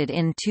elected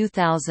in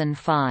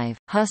 2005,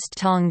 Hust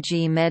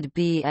Tongji Med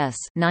BS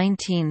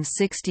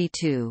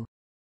 1962.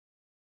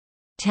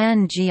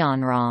 Tan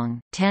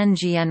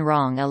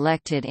Jianrong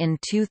elected in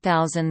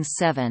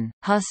 2007,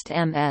 Hust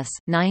MS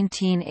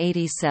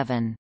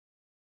 1987.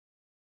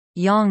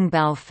 Yang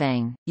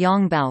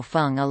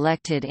Baofeng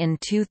elected in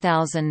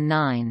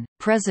 2009,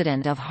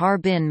 President of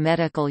Harbin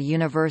Medical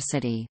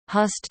University,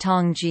 Hust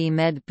Tongji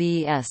Med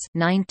BS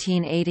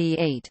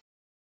 1988.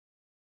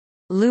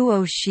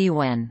 Luo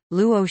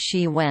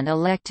Shiwen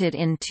elected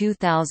in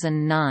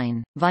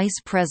 2009,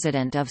 Vice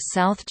President of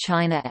South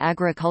China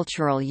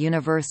Agricultural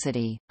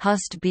University,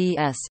 Hust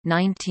BS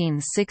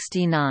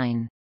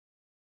 1969.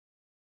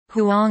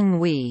 Huang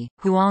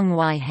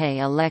Weihai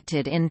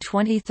elected in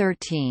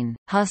 2013,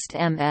 Hust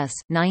MS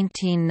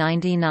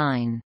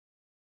 1999.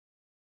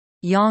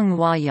 Yang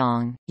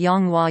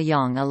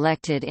Huayang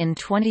elected in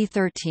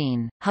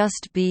 2013,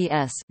 Hust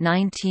BS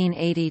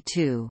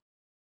 1982.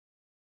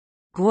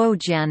 Guo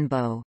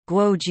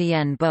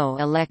Jianbo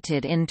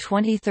elected in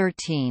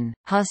 2013,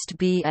 Hust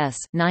BS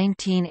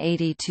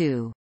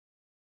 1982.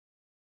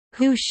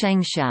 Hu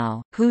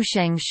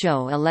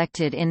Shengshou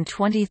elected in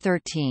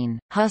 2013,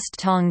 Hust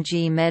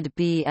Tongji Med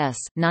BS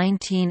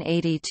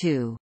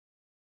 1982.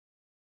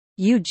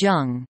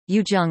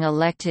 Yuzhong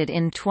elected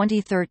in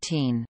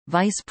 2013,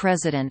 Vice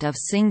President of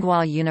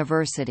Tsinghua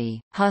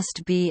University,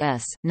 Hust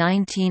BS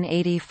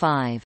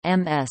 1985,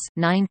 MS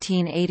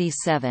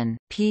 1987,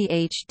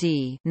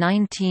 PhD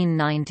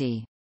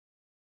 1990.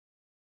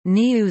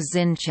 Niu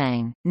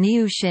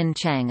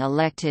Xinchang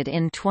elected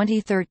in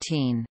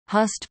 2013,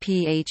 Hust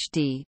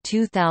PhD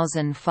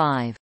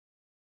 2005.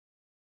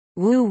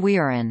 Wu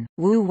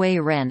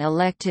Weiren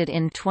elected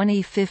in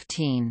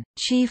 2015,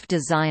 Chief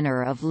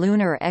Designer of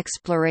Lunar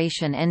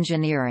Exploration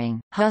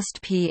Engineering, Hust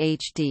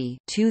PhD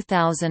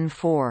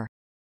 2004.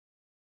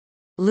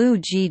 Liu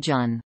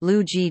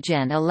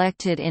Jizhen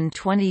elected in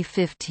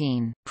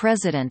 2015,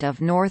 President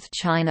of North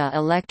China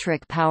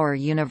Electric Power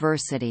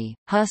University,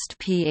 Hust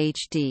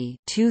PhD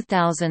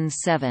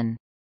 2007.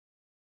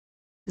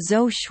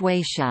 Zhou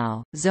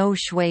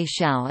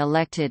Shuishao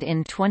elected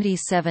in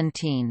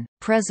 2017,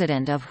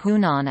 President of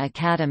Hunan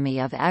Academy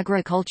of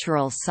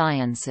Agricultural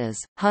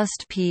Sciences,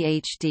 Hust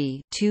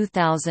PhD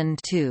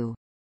 2002.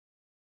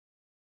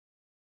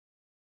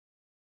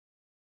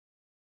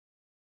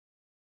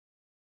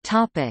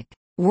 Topic: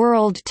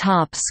 World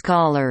top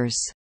scholars.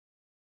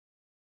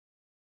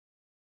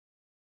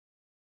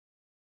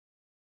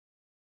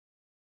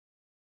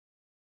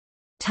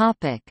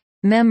 Topic: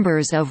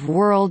 Members of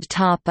World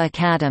Top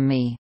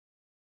Academy.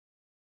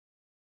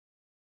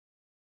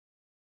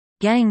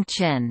 Gang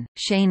Chen,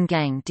 Shane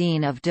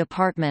Dean of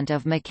Department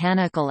of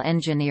Mechanical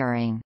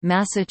Engineering,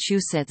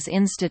 Massachusetts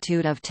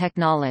Institute of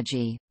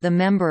Technology, the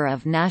member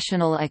of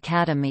National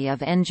Academy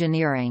of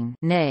Engineering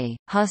 (NA),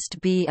 Hust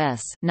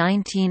B.S.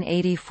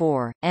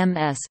 1984,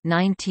 M.S.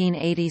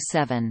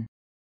 1987.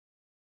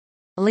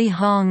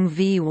 Lihong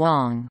V.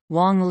 Wang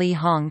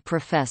Lihong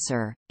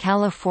Professor,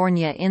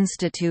 California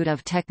Institute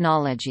of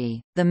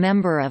Technology, the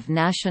member of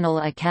National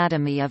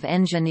Academy of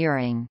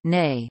Engineering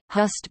 (NA),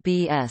 Hust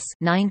B.S.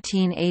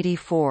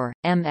 1984,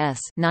 M.S.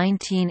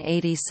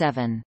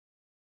 1987.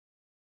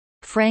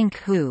 Frank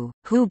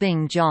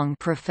Hubing Zhang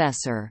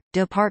Professor,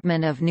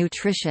 Department of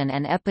Nutrition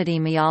and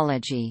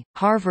Epidemiology,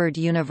 Harvard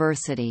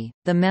University,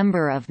 the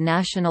member of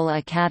National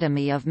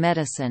Academy of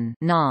Medicine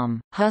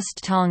 (NAM),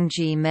 Hust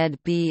Tongji Med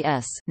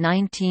B.S.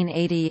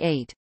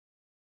 1988.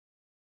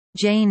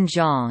 Jane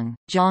Zhang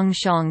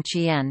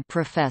Qian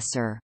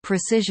Professor,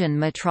 Precision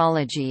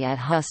Metrology at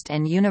Hust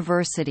and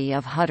University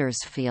of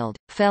Huddersfield,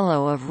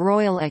 Fellow of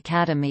Royal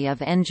Academy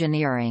of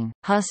Engineering,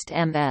 Hust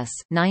MS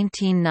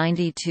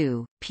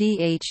 1992,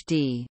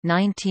 PhD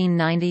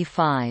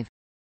 1995.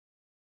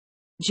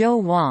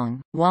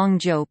 Zhou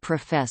Wangzhou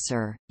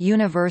Professor,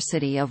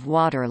 University of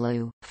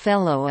Waterloo,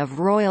 Fellow of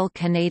Royal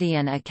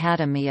Canadian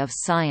Academy of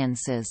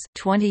Sciences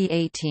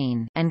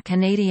 2018 and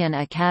Canadian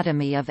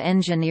Academy of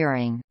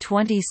Engineering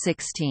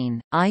 2016,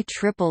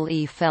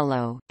 IEEE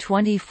Fellow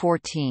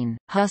 2014,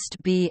 Hust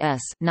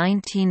B.S.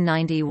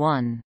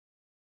 1991.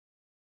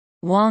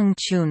 Wang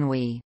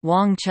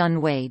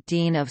Chunwei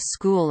Dean of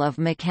School of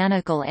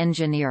Mechanical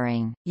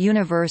Engineering,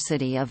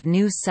 University of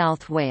New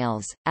South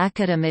Wales,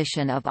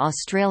 Academician of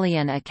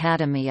Australian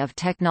Academy of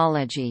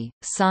Technology,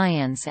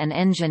 Science and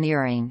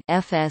Engineering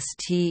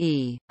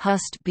FSTE,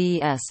 Hust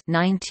B.S.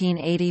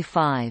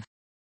 1985.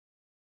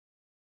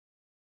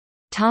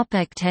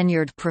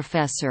 Tenured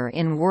professor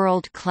in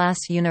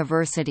world-class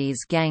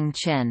universities Gang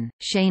Chen,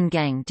 Shane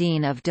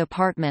Dean of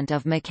Department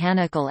of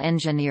Mechanical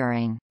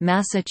Engineering,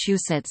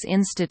 Massachusetts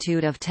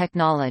Institute of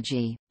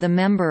Technology, the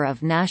member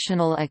of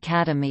National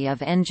Academy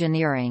of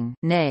Engineering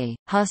 (NA),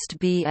 Hust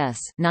B.S.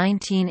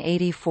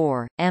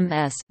 1984,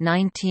 MS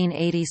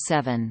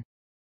 1987.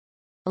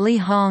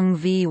 Lihong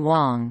V.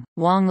 Wang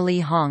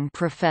Lihong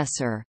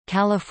Professor,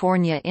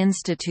 California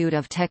Institute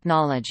of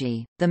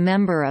Technology, the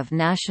member of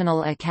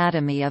National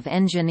Academy of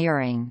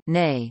Engineering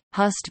 (NA),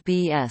 Hust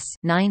B.S.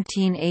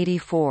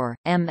 1984,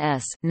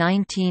 MS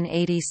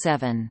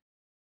 1987.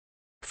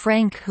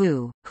 Frank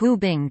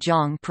Hubing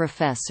Zhang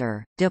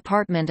Professor,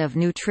 Department of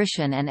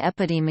Nutrition and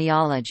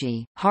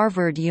Epidemiology,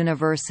 Harvard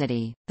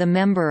University, the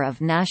member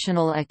of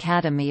National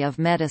Academy of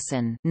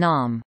Medicine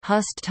 (NAM),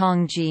 Hust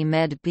Tongji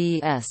Med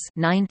B.S.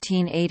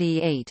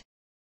 1988.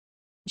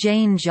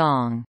 Jane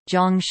Zhang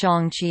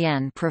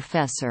Qian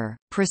Professor,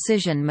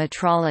 Precision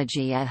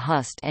Metrology at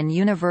HUST and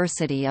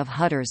University of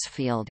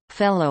Huddersfield,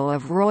 Fellow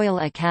of Royal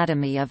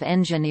Academy of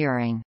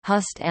Engineering,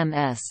 HUST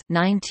MS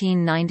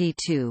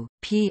 1992,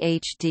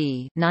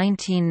 Ph.D.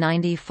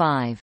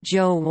 1995,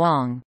 Zhou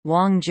Wang,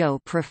 Guangzhou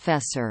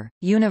Professor,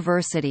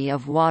 University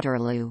of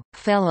Waterloo,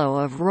 Fellow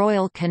of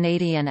Royal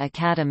Canadian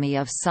Academy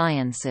of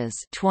Sciences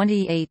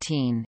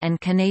 2018 and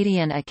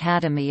Canadian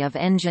Academy of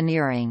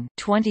Engineering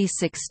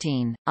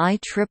 2016,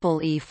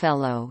 IEEE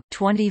Fellow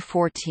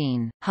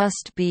 2014,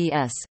 HUST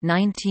BS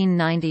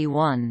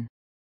 1991.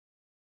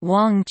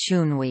 Wang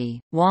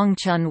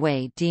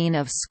Chunwei, Dean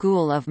of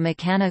School of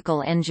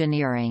Mechanical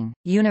Engineering,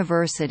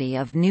 University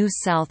of New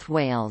South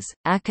Wales,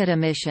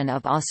 Academician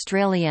of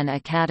Australian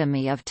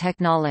Academy of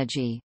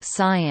Technology,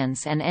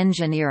 Science and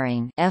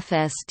Engineering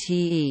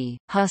FSTE,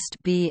 HUST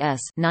BS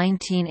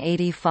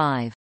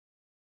 1985.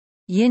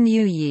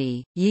 Yinyu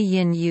Yi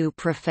Yinyu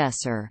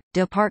Professor,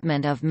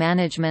 Department of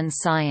Management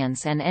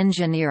Science and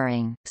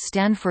Engineering,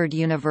 Stanford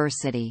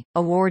University,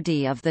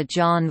 awardee of the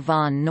John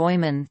von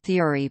Neumann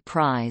Theory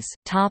Prize,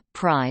 top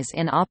prize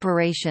in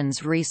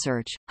Operations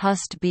Research,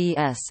 HUST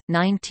BS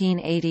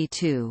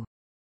 1982.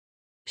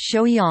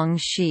 Shouyang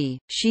Shi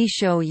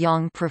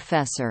Shouyang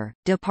Professor,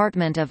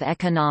 Department of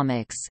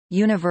Economics,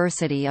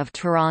 University of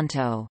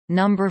Toronto,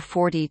 number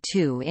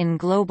 42 in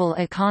Global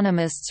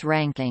Economists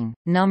ranking,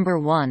 number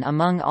 1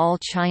 among all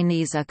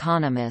Chinese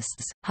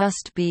economists,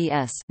 HUST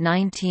BS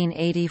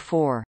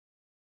 1984.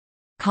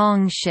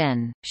 Kong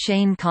Shen,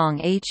 Kong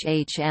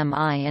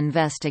HHMI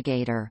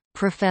investigator,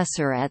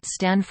 professor at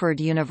Stanford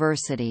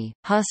University,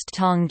 HUST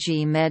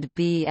Tongji Med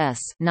BS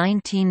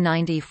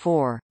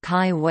 1994,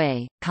 Kai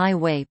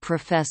Wei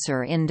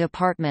professor in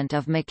Department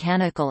of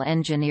Mechanical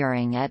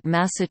Engineering at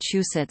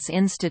Massachusetts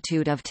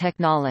Institute of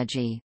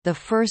Technology, the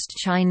first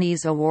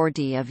Chinese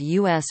awardee of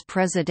U.S.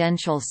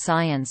 Presidential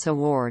Science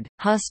Award,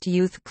 HUST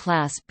Youth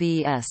Class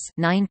BS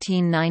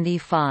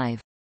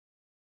 1995.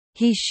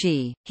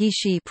 He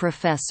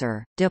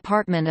Professor,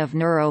 Department of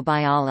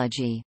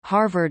Neurobiology,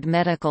 Harvard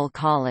Medical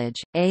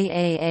College,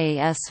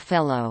 AAAS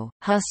Fellow,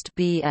 HUST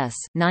BS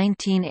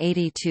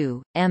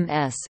 1982,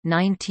 MS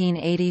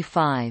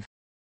 1985.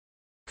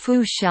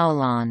 Fu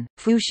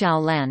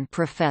Xiaolan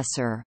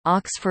Professor,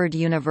 Oxford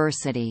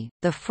University,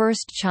 the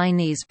first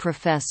Chinese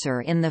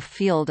professor in the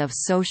field of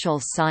social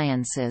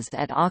sciences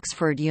at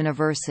Oxford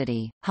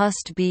University,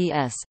 HUST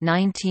BS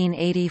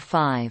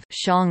 1985.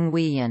 Xiang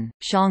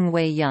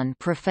Weiyun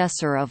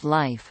Professor of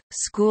Life,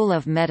 School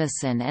of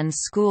Medicine and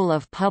School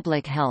of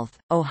Public Health,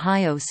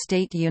 Ohio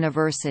State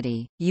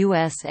University,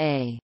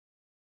 USA.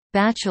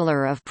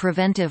 Bachelor of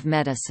Preventive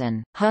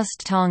Medicine,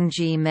 HUST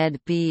Tongji Med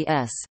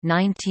BS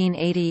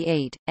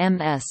 1988,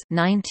 MS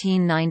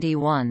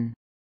 1991.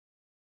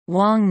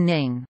 Wang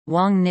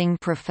Ning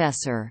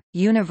Professor,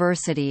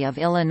 University of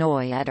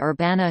Illinois at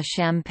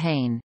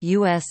Urbana-Champaign,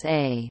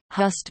 USA,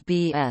 HUST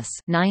BS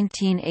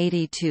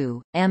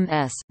 1982,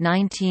 MS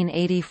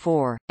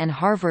 1984, and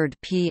Harvard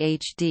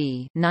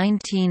Ph.D.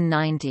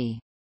 1990.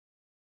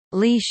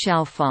 Li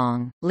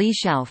Xiaofan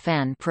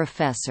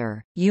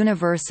Professor,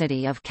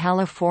 University of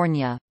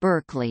California,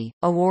 Berkeley,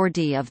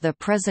 awardee of the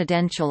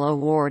Presidential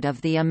Award of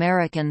the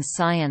American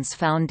Science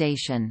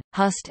Foundation,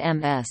 HUST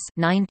MS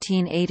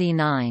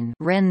 1989.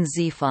 Ren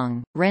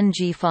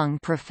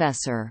Zhifeng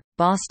Professor,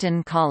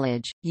 Boston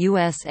College,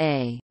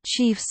 USA,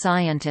 Chief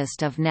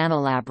Scientist of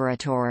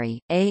Nanolaboratory,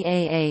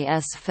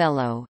 AAAS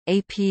Fellow,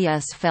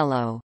 APS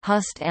Fellow,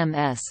 HUST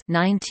MS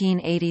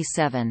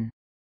 1987.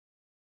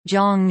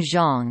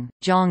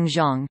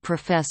 Zhang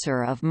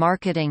Professor of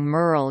Marketing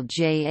Merle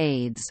J.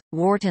 Ades,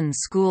 Wharton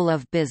School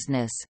of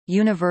Business,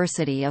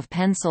 University of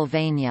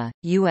Pennsylvania,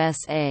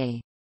 USA.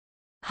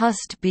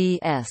 HUST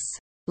B.S.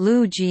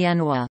 Lu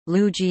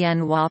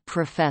Jianhua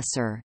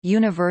Professor,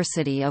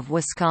 University of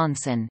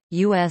Wisconsin,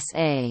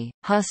 USA,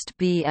 HUST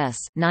B.S.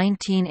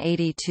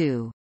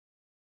 1982.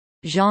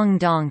 Zhang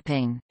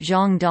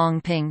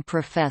Dongping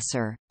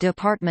Professor,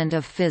 Department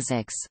of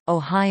Physics,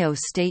 Ohio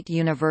State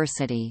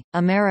University,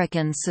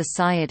 American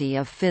Society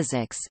of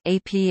Physics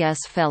APS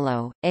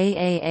Fellow,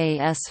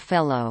 AAAS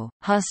Fellow,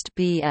 HUST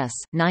BS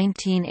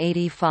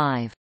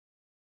 1985.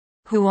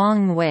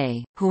 Huang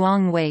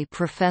Wei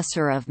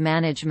Professor of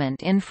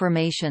Management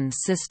Information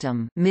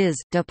System (MIS)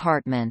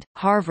 Department,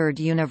 Harvard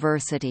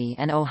University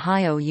and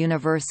Ohio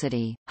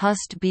University,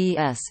 HUST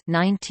BS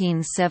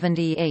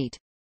 1978.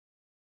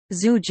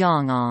 Zhu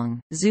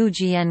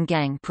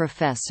Jiangang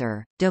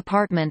Professor,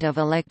 Department of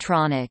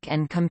Electronic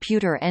and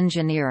Computer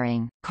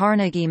Engineering,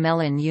 Carnegie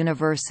Mellon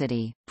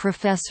University,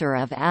 Professor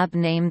of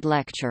AB-named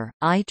Lecture,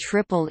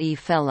 IEEE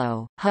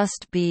Fellow,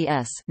 HUST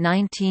BS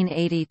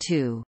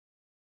 1982.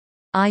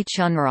 I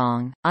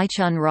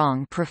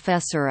Chunrong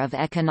Professor of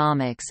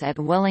Economics at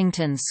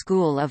Wellington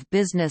School of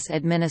Business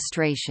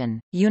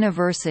Administration,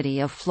 University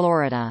of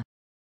Florida.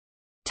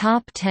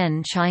 Top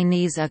 10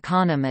 Chinese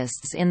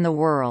economists in the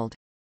world.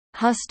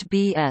 HUST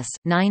BS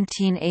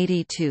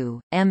 1982,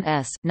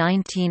 MS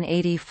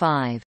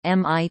 1985,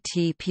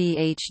 MIT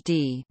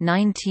PhD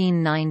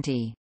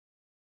 1990.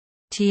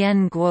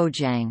 Tian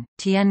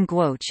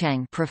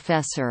Guochang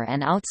professor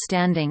and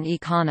outstanding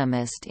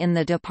economist in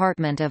the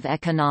Department of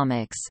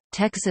Economics,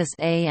 Texas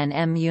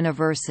A&M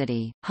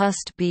University,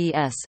 Hust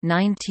B.S.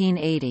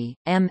 1980,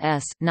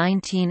 M.S.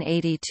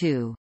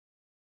 1982.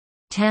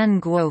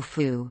 Tan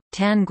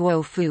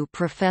Guofu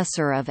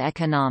professor of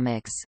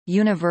economics,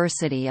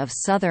 University of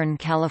Southern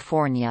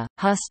California,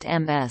 Hust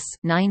M.S.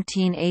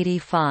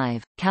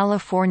 1985,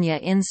 California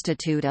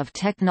Institute of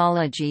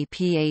Technology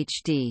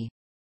Ph.D.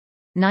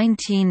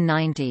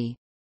 1990.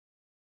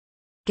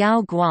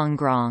 Gao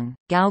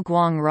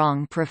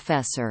Guangrong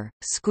professor,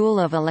 School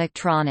of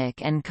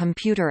Electronic and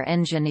Computer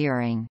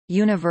Engineering,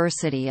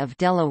 University of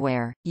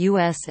Delaware,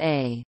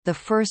 USA, the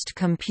first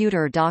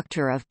computer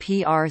doctor of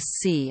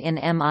PRC in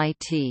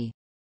MIT.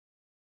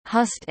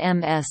 Hust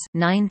M.S.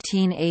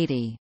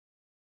 1980.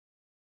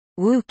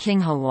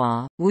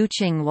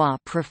 Wuchang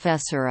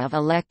professor of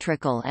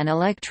Electrical and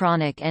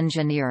Electronic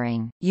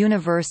Engineering,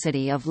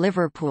 University of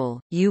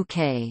Liverpool,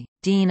 UK,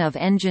 Dean of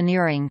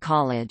Engineering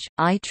College,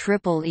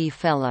 IEEE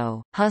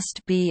Fellow,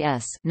 Hust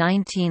B.S.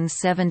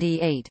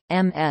 1978,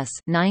 M.S.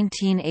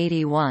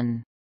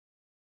 1981.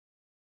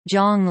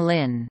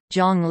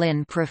 Zhang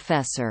Lin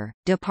professor,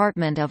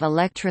 Department of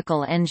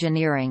Electrical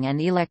Engineering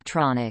and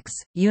Electronics,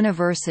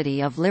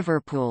 University of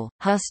Liverpool,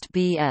 Hust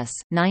B.S.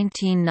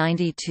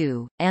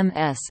 1992,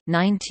 M.S.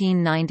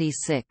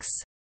 1996.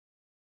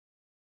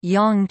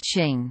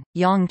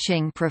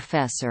 Yongqing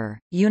professor,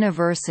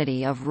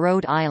 University of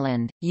Rhode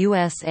Island,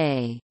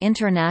 USA,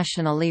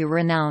 internationally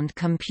renowned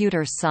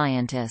computer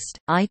scientist,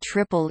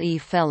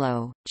 IEEE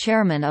Fellow,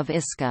 Chairman of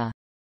ISCA.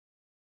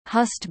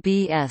 Hust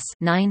B.S.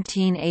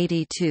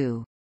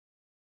 1982.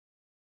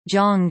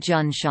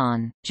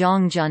 Zhang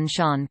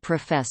Junshan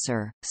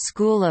professor,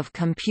 School of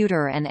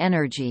Computer and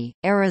Energy,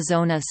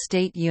 Arizona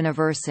State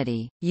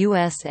University,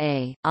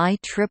 USA,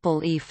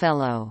 IEEE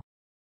Fellow.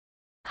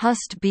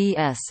 Hust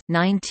B.S.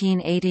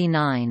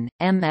 1989,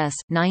 M.S.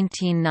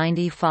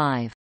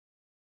 1995.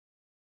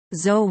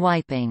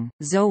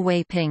 Zhou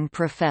Weiping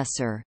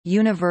professor,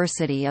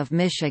 University of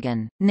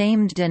Michigan,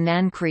 named de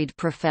Nancreed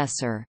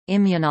professor,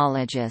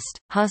 immunologist,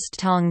 Hust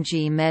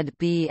Tongji Med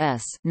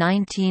B.S.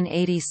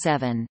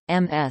 1987,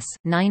 M.S.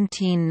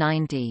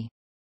 1990.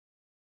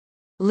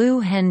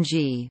 Lu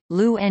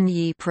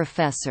Enyi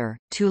professor,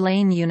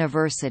 Tulane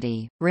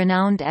University,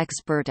 renowned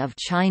expert of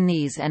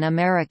Chinese and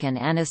American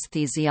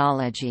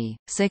anesthesiology,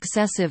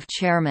 successive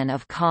chairman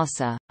of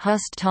CASA,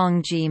 Hust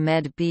Tongji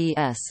Med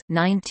B.S.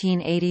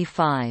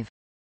 1985.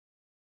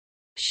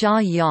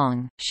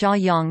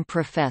 Shaoyang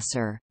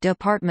professor,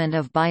 Department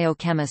of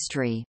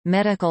Biochemistry,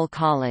 Medical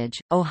College,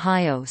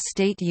 Ohio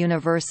State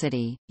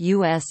University,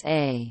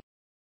 USA.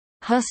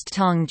 Hust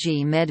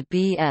Tongji Med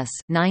B.S.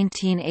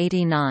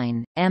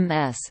 1989,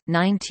 M.S.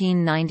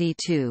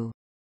 1992.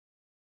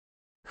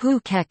 Hu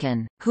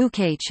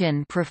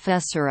Kechin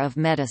professor of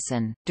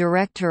medicine,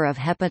 director of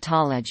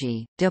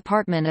hepatology,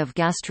 Department of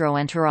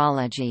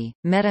Gastroenterology,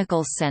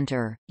 Medical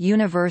Center,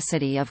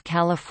 University of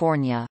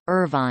California,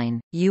 Irvine,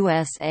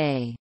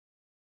 USA.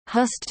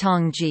 Hust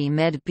Tongji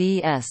Med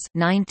B.S.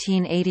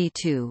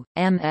 1982,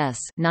 M.S.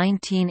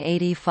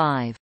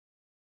 1985.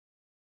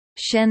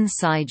 Shen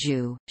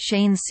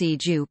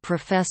Siju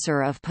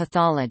professor of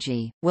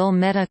pathology, Will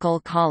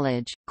Medical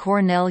College,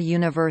 Cornell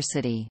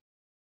University.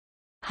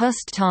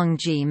 Hust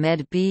Tongji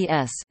Med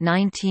B.S.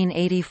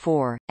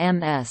 1984,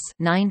 M.S.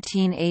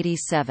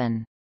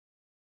 1987.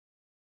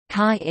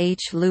 Kai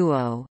H.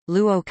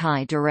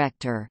 Luokai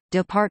Director,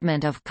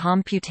 Department of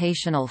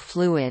Computational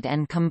Fluid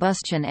and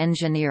Combustion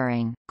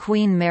Engineering,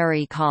 Queen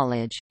Mary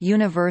College,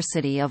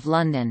 University of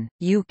London,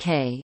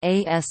 UK,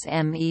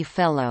 ASME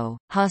Fellow,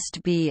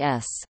 Hust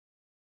B.S.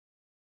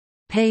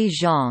 Pei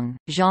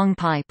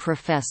Zhangpai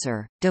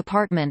professor,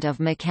 Department of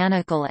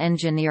Mechanical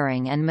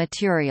Engineering and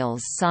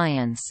Materials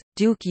Science,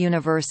 Duke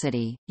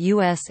University,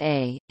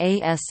 USA,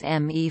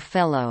 ASME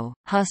Fellow,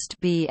 Hust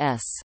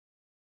B.S.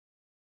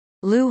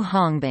 Liu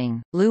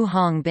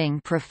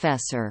Hongbing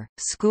professor,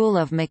 School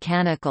of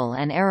Mechanical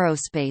and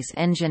Aerospace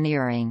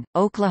Engineering,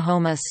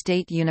 Oklahoma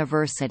State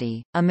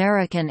University,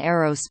 American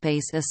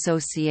Aerospace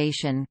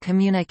Association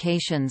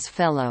Communications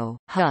Fellow,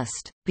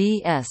 Hust,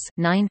 B.S.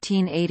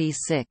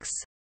 1986.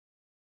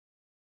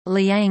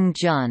 Liang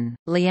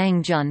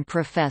Jun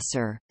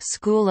professor,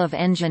 School of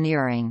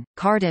Engineering,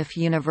 Cardiff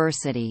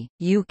University,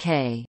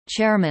 UK,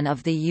 chairman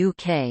of the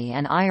UK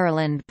and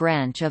Ireland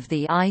branch of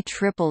the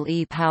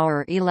IEEE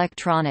Power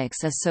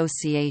Electronics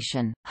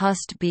Association,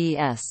 Hust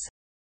B.S.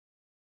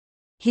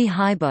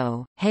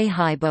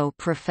 Heibo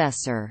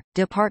professor,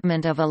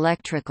 Department of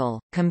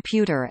Electrical,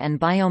 Computer and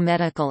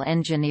Biomedical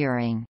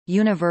Engineering,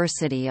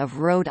 University of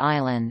Rhode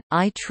Island,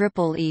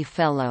 IEEE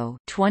Fellow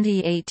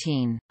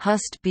 2018,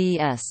 Hust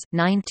B.S.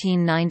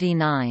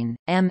 1999,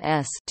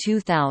 M.S.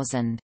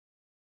 2000.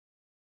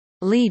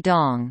 Li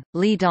Dong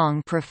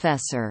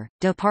professor,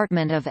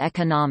 Department of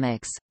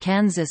Economics,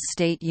 Kansas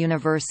State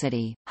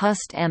University,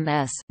 Hust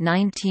M.S.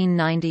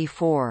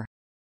 1994.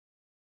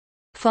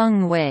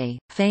 Feng Wei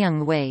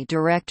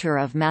Director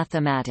of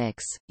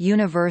Mathematics,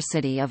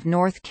 University of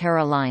North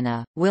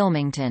Carolina,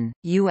 Wilmington,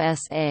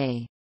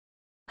 USA.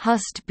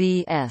 Hust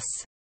B.S.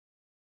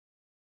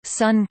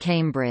 Sun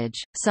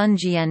Cambridge, Sun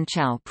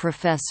Jianchao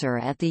Professor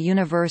at the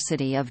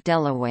University of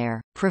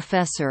Delaware,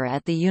 Professor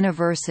at the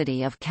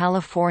University of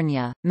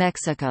California,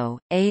 Mexico,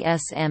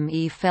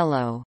 ASME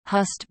Fellow,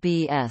 Hust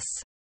B.S.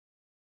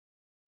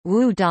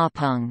 Wu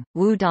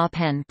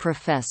Dapeng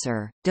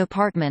Professor,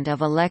 Department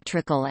of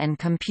Electrical and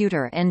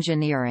Computer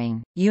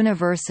Engineering,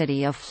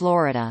 University of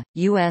Florida,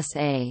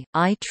 USA,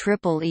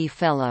 IEEE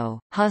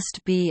Fellow, Hust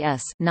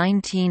B.S.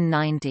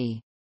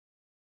 1990.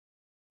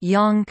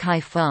 Yang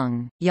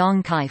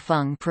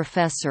Kaifeng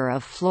Professor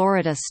of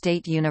Florida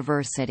State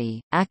University,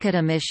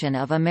 Academician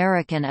of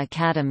American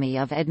Academy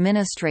of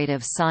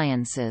Administrative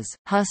Sciences,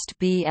 Hust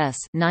B.S.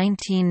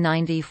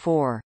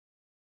 1994.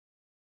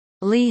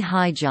 Li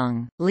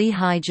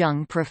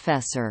Haizheng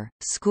Professor,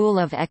 School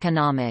of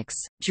Economics,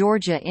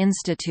 Georgia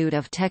Institute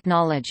of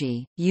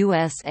Technology,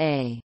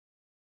 USA.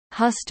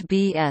 Hust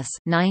B.S.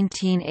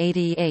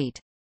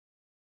 1988.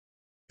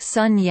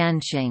 Sun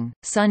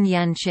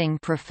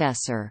Yanqing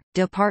Professor,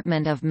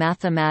 Department of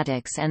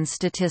Mathematics and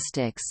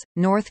Statistics,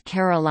 North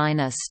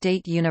Carolina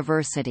State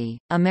University,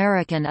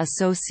 American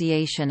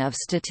Association of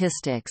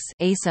Statistics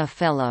ASA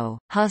Fellow,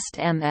 Hust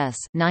M.S.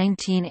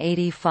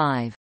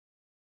 1985.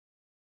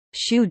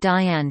 Xu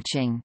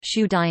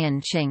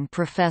Dianqing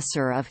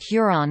Professor of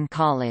Huron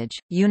College,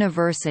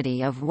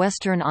 University of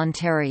Western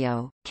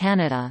Ontario,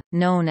 Canada,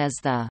 known as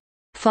the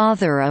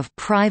 "father of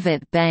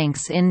private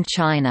banks in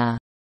China."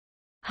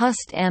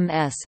 Hust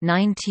M.S.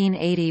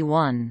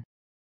 1981.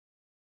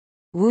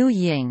 Wu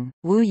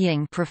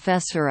Ying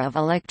Professor of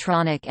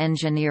Electronic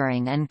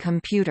Engineering and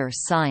Computer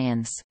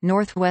Science,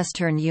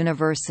 Northwestern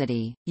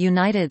University,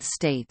 United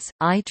States,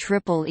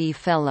 IEEE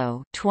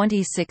Fellow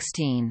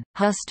 2016,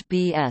 Hust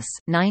B.S.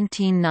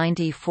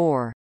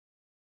 1994.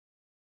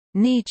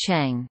 Ni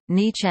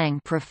Chang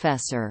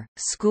Professor,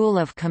 School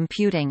of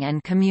Computing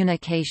and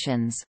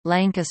Communications,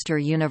 Lancaster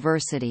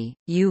University,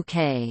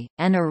 UK,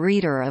 and a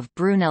Reader of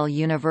Brunel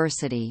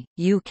University,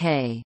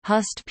 UK,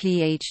 Hust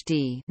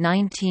Ph.D.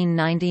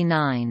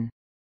 1999.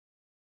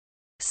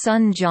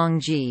 Sun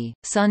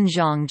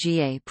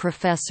Zhongji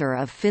Professor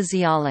of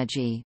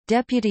Physiology,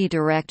 Deputy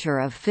Director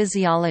of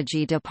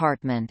Physiology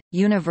Department,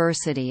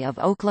 University of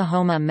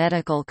Oklahoma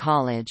Medical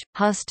College,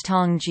 Hust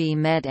Tongji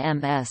Med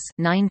M.S.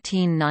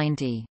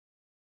 1990.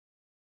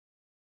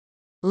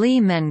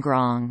 Li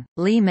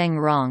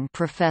Mengrong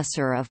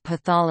Professor of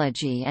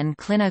Pathology and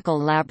Clinical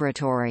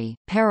Laboratory,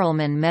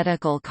 Perelman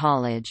Medical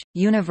College,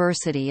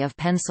 University of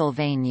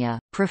Pennsylvania,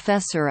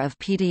 Professor of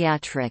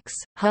Pediatrics,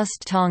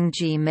 Hust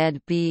Tongji Med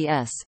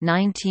B.S.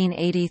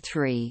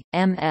 1983,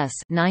 M.S.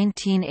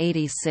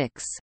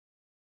 1986.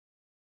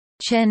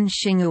 Chen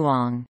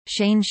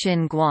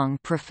Xinguang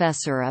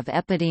Professor of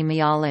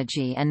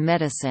Epidemiology and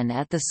Medicine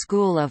at the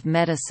School of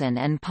Medicine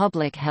and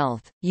Public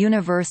Health,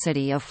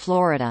 University of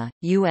Florida,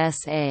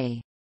 USA.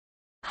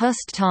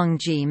 Hust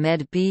Tongji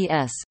Med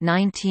B.S.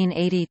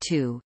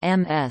 1982,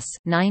 M.S.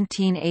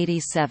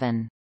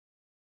 1987.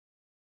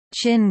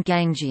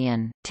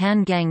 Qin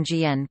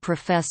Tangjian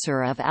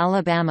Professor of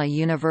Alabama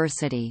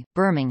University,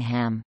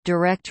 Birmingham,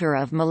 Director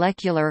of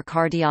Molecular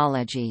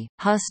Cardiology,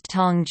 Hust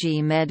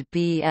Tongji Med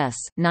B.S.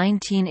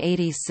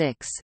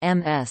 1986,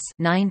 M.S.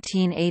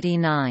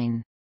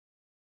 1989.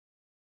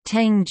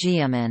 Teng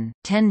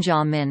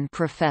Jiamin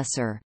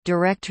Professor,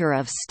 Director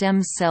of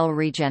Stem Cell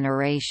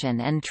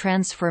Regeneration and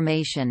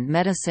Transformation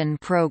Medicine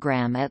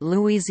Program at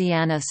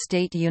Louisiana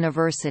State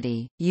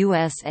University,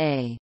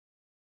 USA.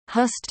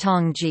 Hust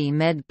Tongji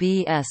Med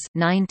B.S.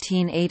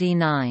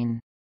 1989.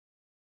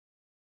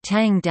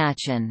 Tang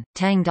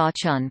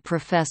Dachun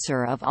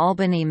Professor of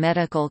Albany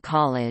Medical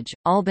College,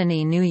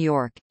 Albany, New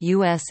York,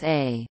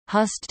 USA,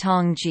 Hust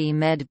Tongji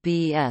Med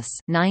B.S.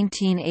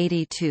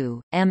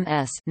 1982,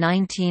 M.S.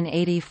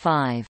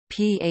 1985,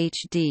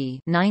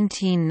 Ph.D.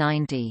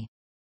 1990.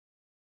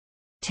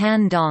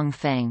 Tan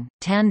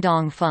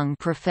Dongfeng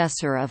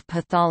Professor of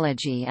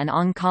Pathology and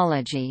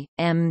Oncology,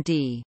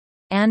 M.D.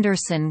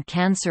 Anderson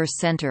Cancer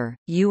Center,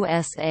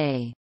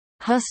 USA.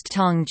 Hust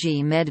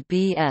Tongji Med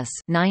B.S.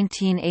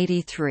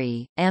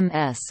 1983,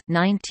 M.S.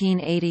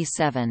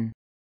 1987.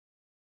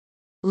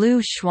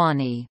 Lu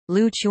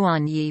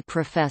Chuanyi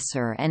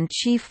Professor and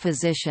Chief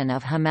Physician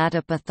of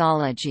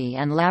Hematopathology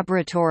and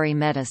Laboratory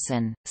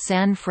Medicine,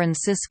 San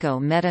Francisco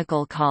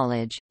Medical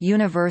College,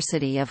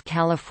 University of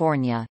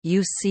California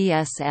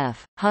UCSF,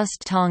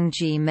 Hust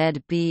Tongji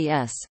Med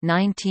B.S.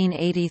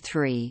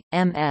 1983,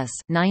 M.S.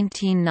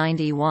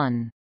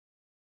 1991.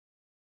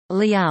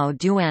 Liao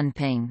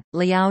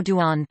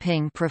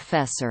Duanping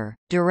Professor,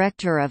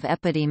 Director of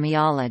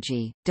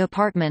Epidemiology,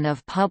 Department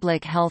of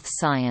Public Health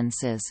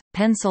Sciences,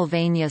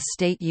 Pennsylvania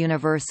State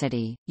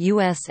University,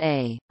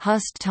 USA,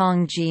 Hust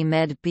Tongji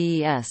Med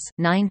B.S.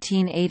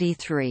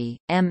 1983,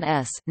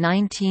 M.S.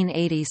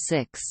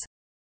 1986.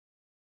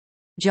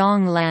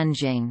 Zhang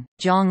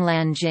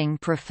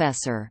Lanjing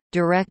Professor,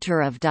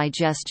 Director of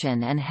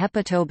Digestion and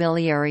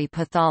Hepatobiliary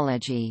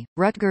Pathology,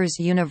 Rutgers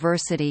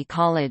University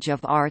College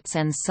of Arts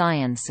and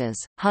Sciences,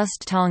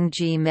 Hust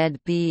Tongji Med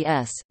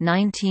B.S.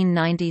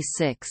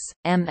 1996,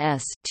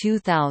 M.S.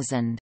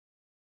 2000.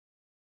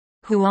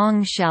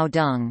 Huang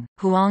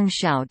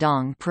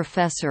Xiaodong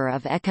Professor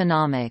of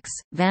Economics,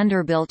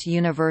 Vanderbilt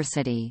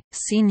University,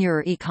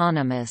 Senior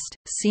Economist,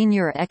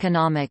 Senior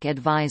Economic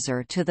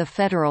Advisor to the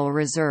Federal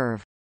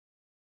Reserve.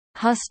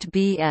 Hust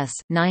B.S.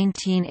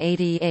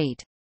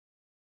 1988.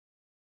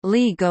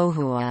 Li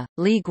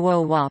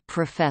Guohua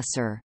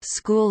Professor,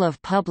 School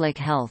of Public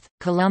Health,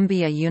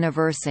 Columbia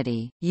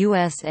University,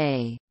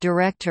 USA,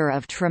 Director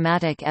of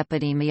Traumatic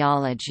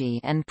Epidemiology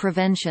and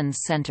Prevention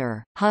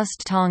Center,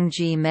 Hust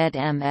Tongji Med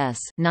M.S.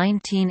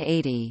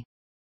 1980.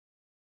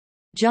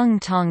 Zheng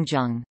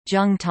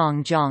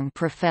Tongjiang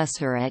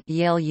Professor at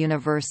Yale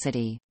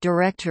University,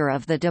 Director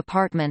of the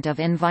Department of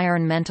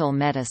Environmental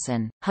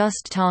Medicine,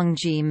 Hust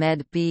Tongji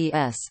Med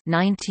B.S.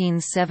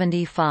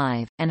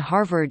 1975, and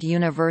Harvard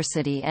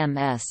University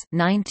M.S.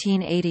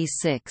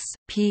 1986,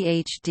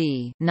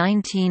 Ph.D.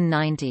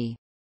 1990.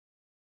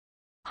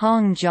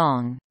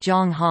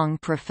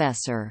 Zhang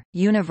Professor,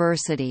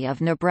 University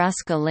of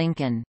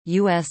Nebraska-Lincoln,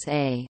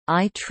 USA,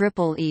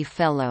 IEEE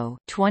Fellow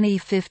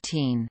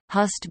 2015,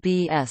 Hust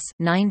B.S.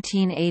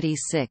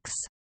 1986.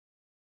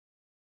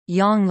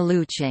 Yang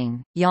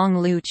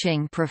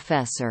Luqing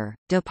Professor,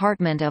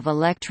 Department of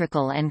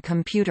Electrical and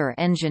Computer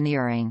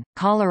Engineering,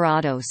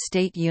 Colorado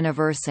State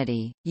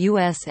University,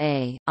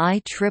 USA,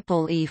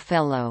 IEEE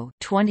Fellow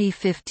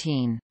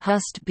 2015,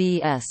 Hust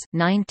B.S.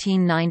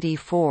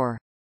 1994.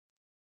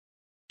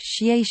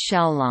 Xie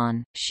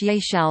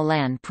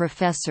Xiaolan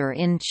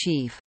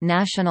Professor-in-Chief,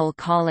 National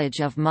College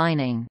of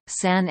Mining,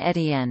 San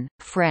Etienne,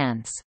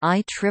 France,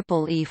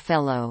 IEEE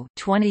Fellow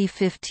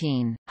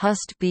 2015,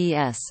 Hust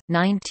B.S.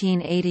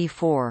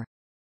 1984.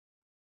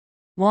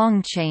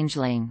 Wang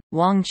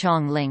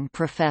Chongling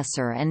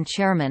Professor and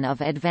Chairman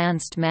of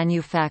Advanced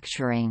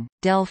Manufacturing,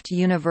 Delft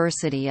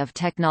University of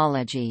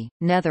Technology,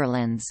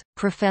 Netherlands,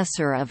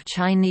 Professor of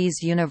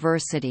Chinese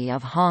University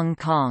of Hong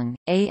Kong,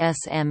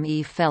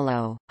 ASME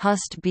Fellow,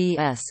 Hust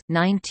B.S.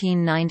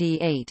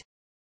 1998.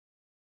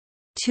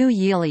 Tu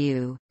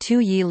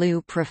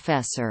Yilu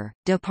Professor,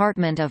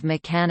 Department of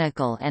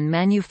Mechanical and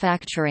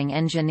Manufacturing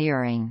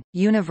Engineering,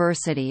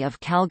 University of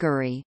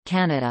Calgary,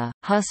 Canada,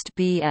 Hust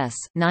B.S.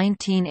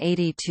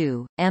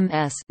 1982,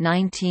 M.S.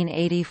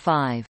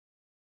 1985.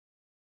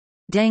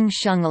 Deng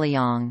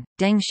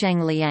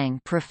Shengliang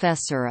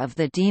Professor of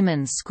the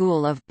Demon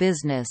School of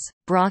Business,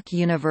 Brock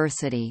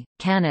University,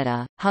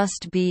 Canada,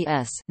 Hust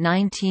B.S.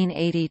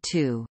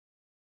 1982.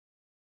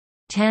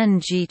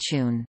 Tan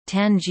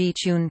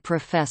Jichun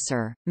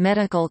Professor,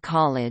 Medical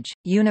College,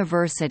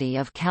 University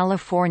of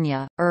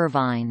California,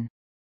 Irvine.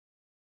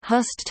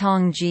 Hust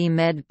Tongji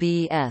Med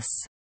B.S.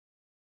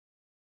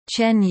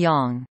 Shane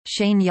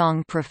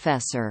Yang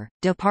Professor,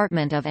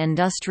 Department of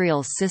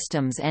Industrial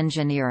Systems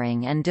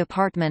Engineering and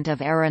Department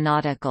of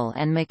Aeronautical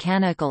and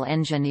Mechanical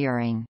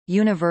Engineering,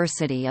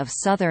 University of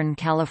Southern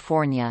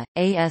California,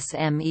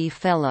 ASME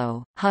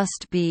Fellow,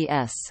 Hust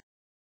B.S.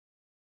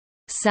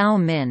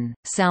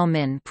 Cao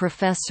Min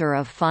Professor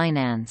of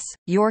Finance,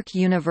 York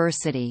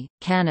University,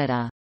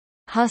 Canada.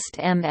 Hust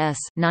M.S.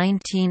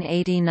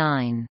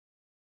 1989.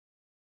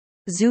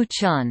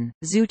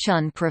 Zhu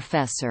Chun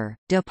Professor,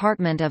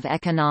 Department of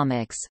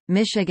Economics,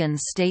 Michigan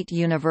State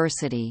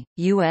University,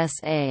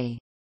 USA.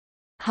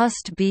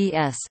 Hust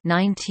B.S.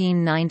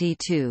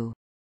 1992.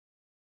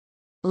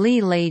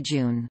 Li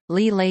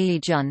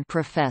Leijun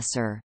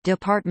Professor,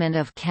 Department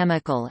of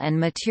Chemical and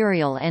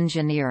Material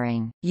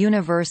Engineering,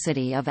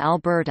 University of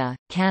Alberta,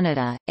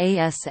 Canada,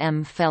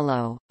 ASM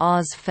Fellow,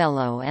 Oz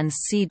Fellow and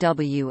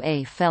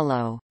CWA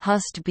Fellow,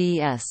 Hust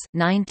B.S.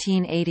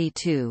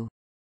 1982.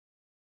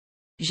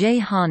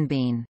 Zhe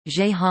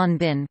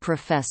Hanbin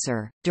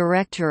Professor,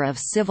 Director of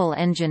Civil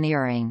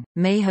Engineering,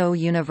 Meiho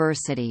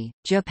University,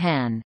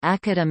 Japan,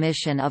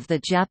 Academician of the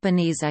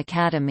Japanese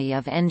Academy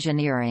of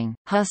Engineering,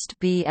 Hust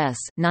B.S.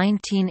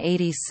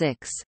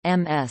 1986,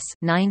 M.S.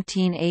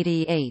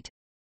 1988.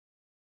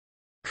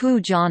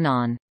 Ku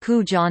Jianan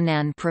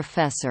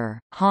Professor,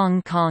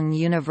 Hong Kong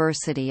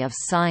University of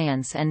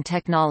Science and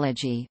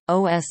Technology,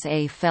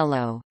 OSA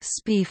Fellow,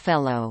 SPI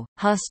Fellow,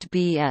 Hust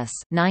B.S.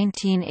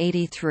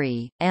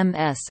 1983,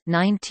 M.S.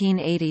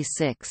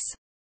 1986.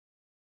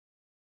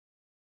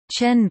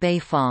 Shane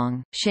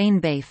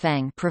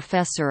Beifang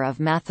Professor of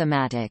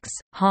Mathematics,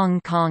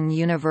 Hong Kong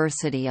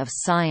University of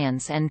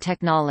Science and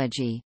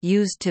Technology,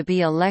 used to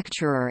be a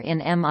lecturer in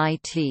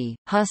MIT,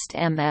 Hust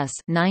M.S.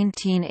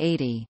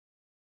 1980.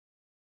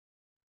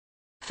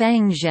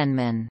 Fang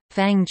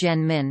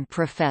Zhenmin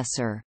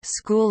Professor,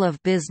 School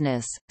of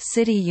Business,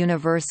 City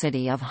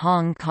University of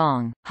Hong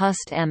Kong,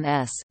 Hust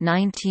M.S.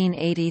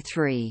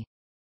 1983.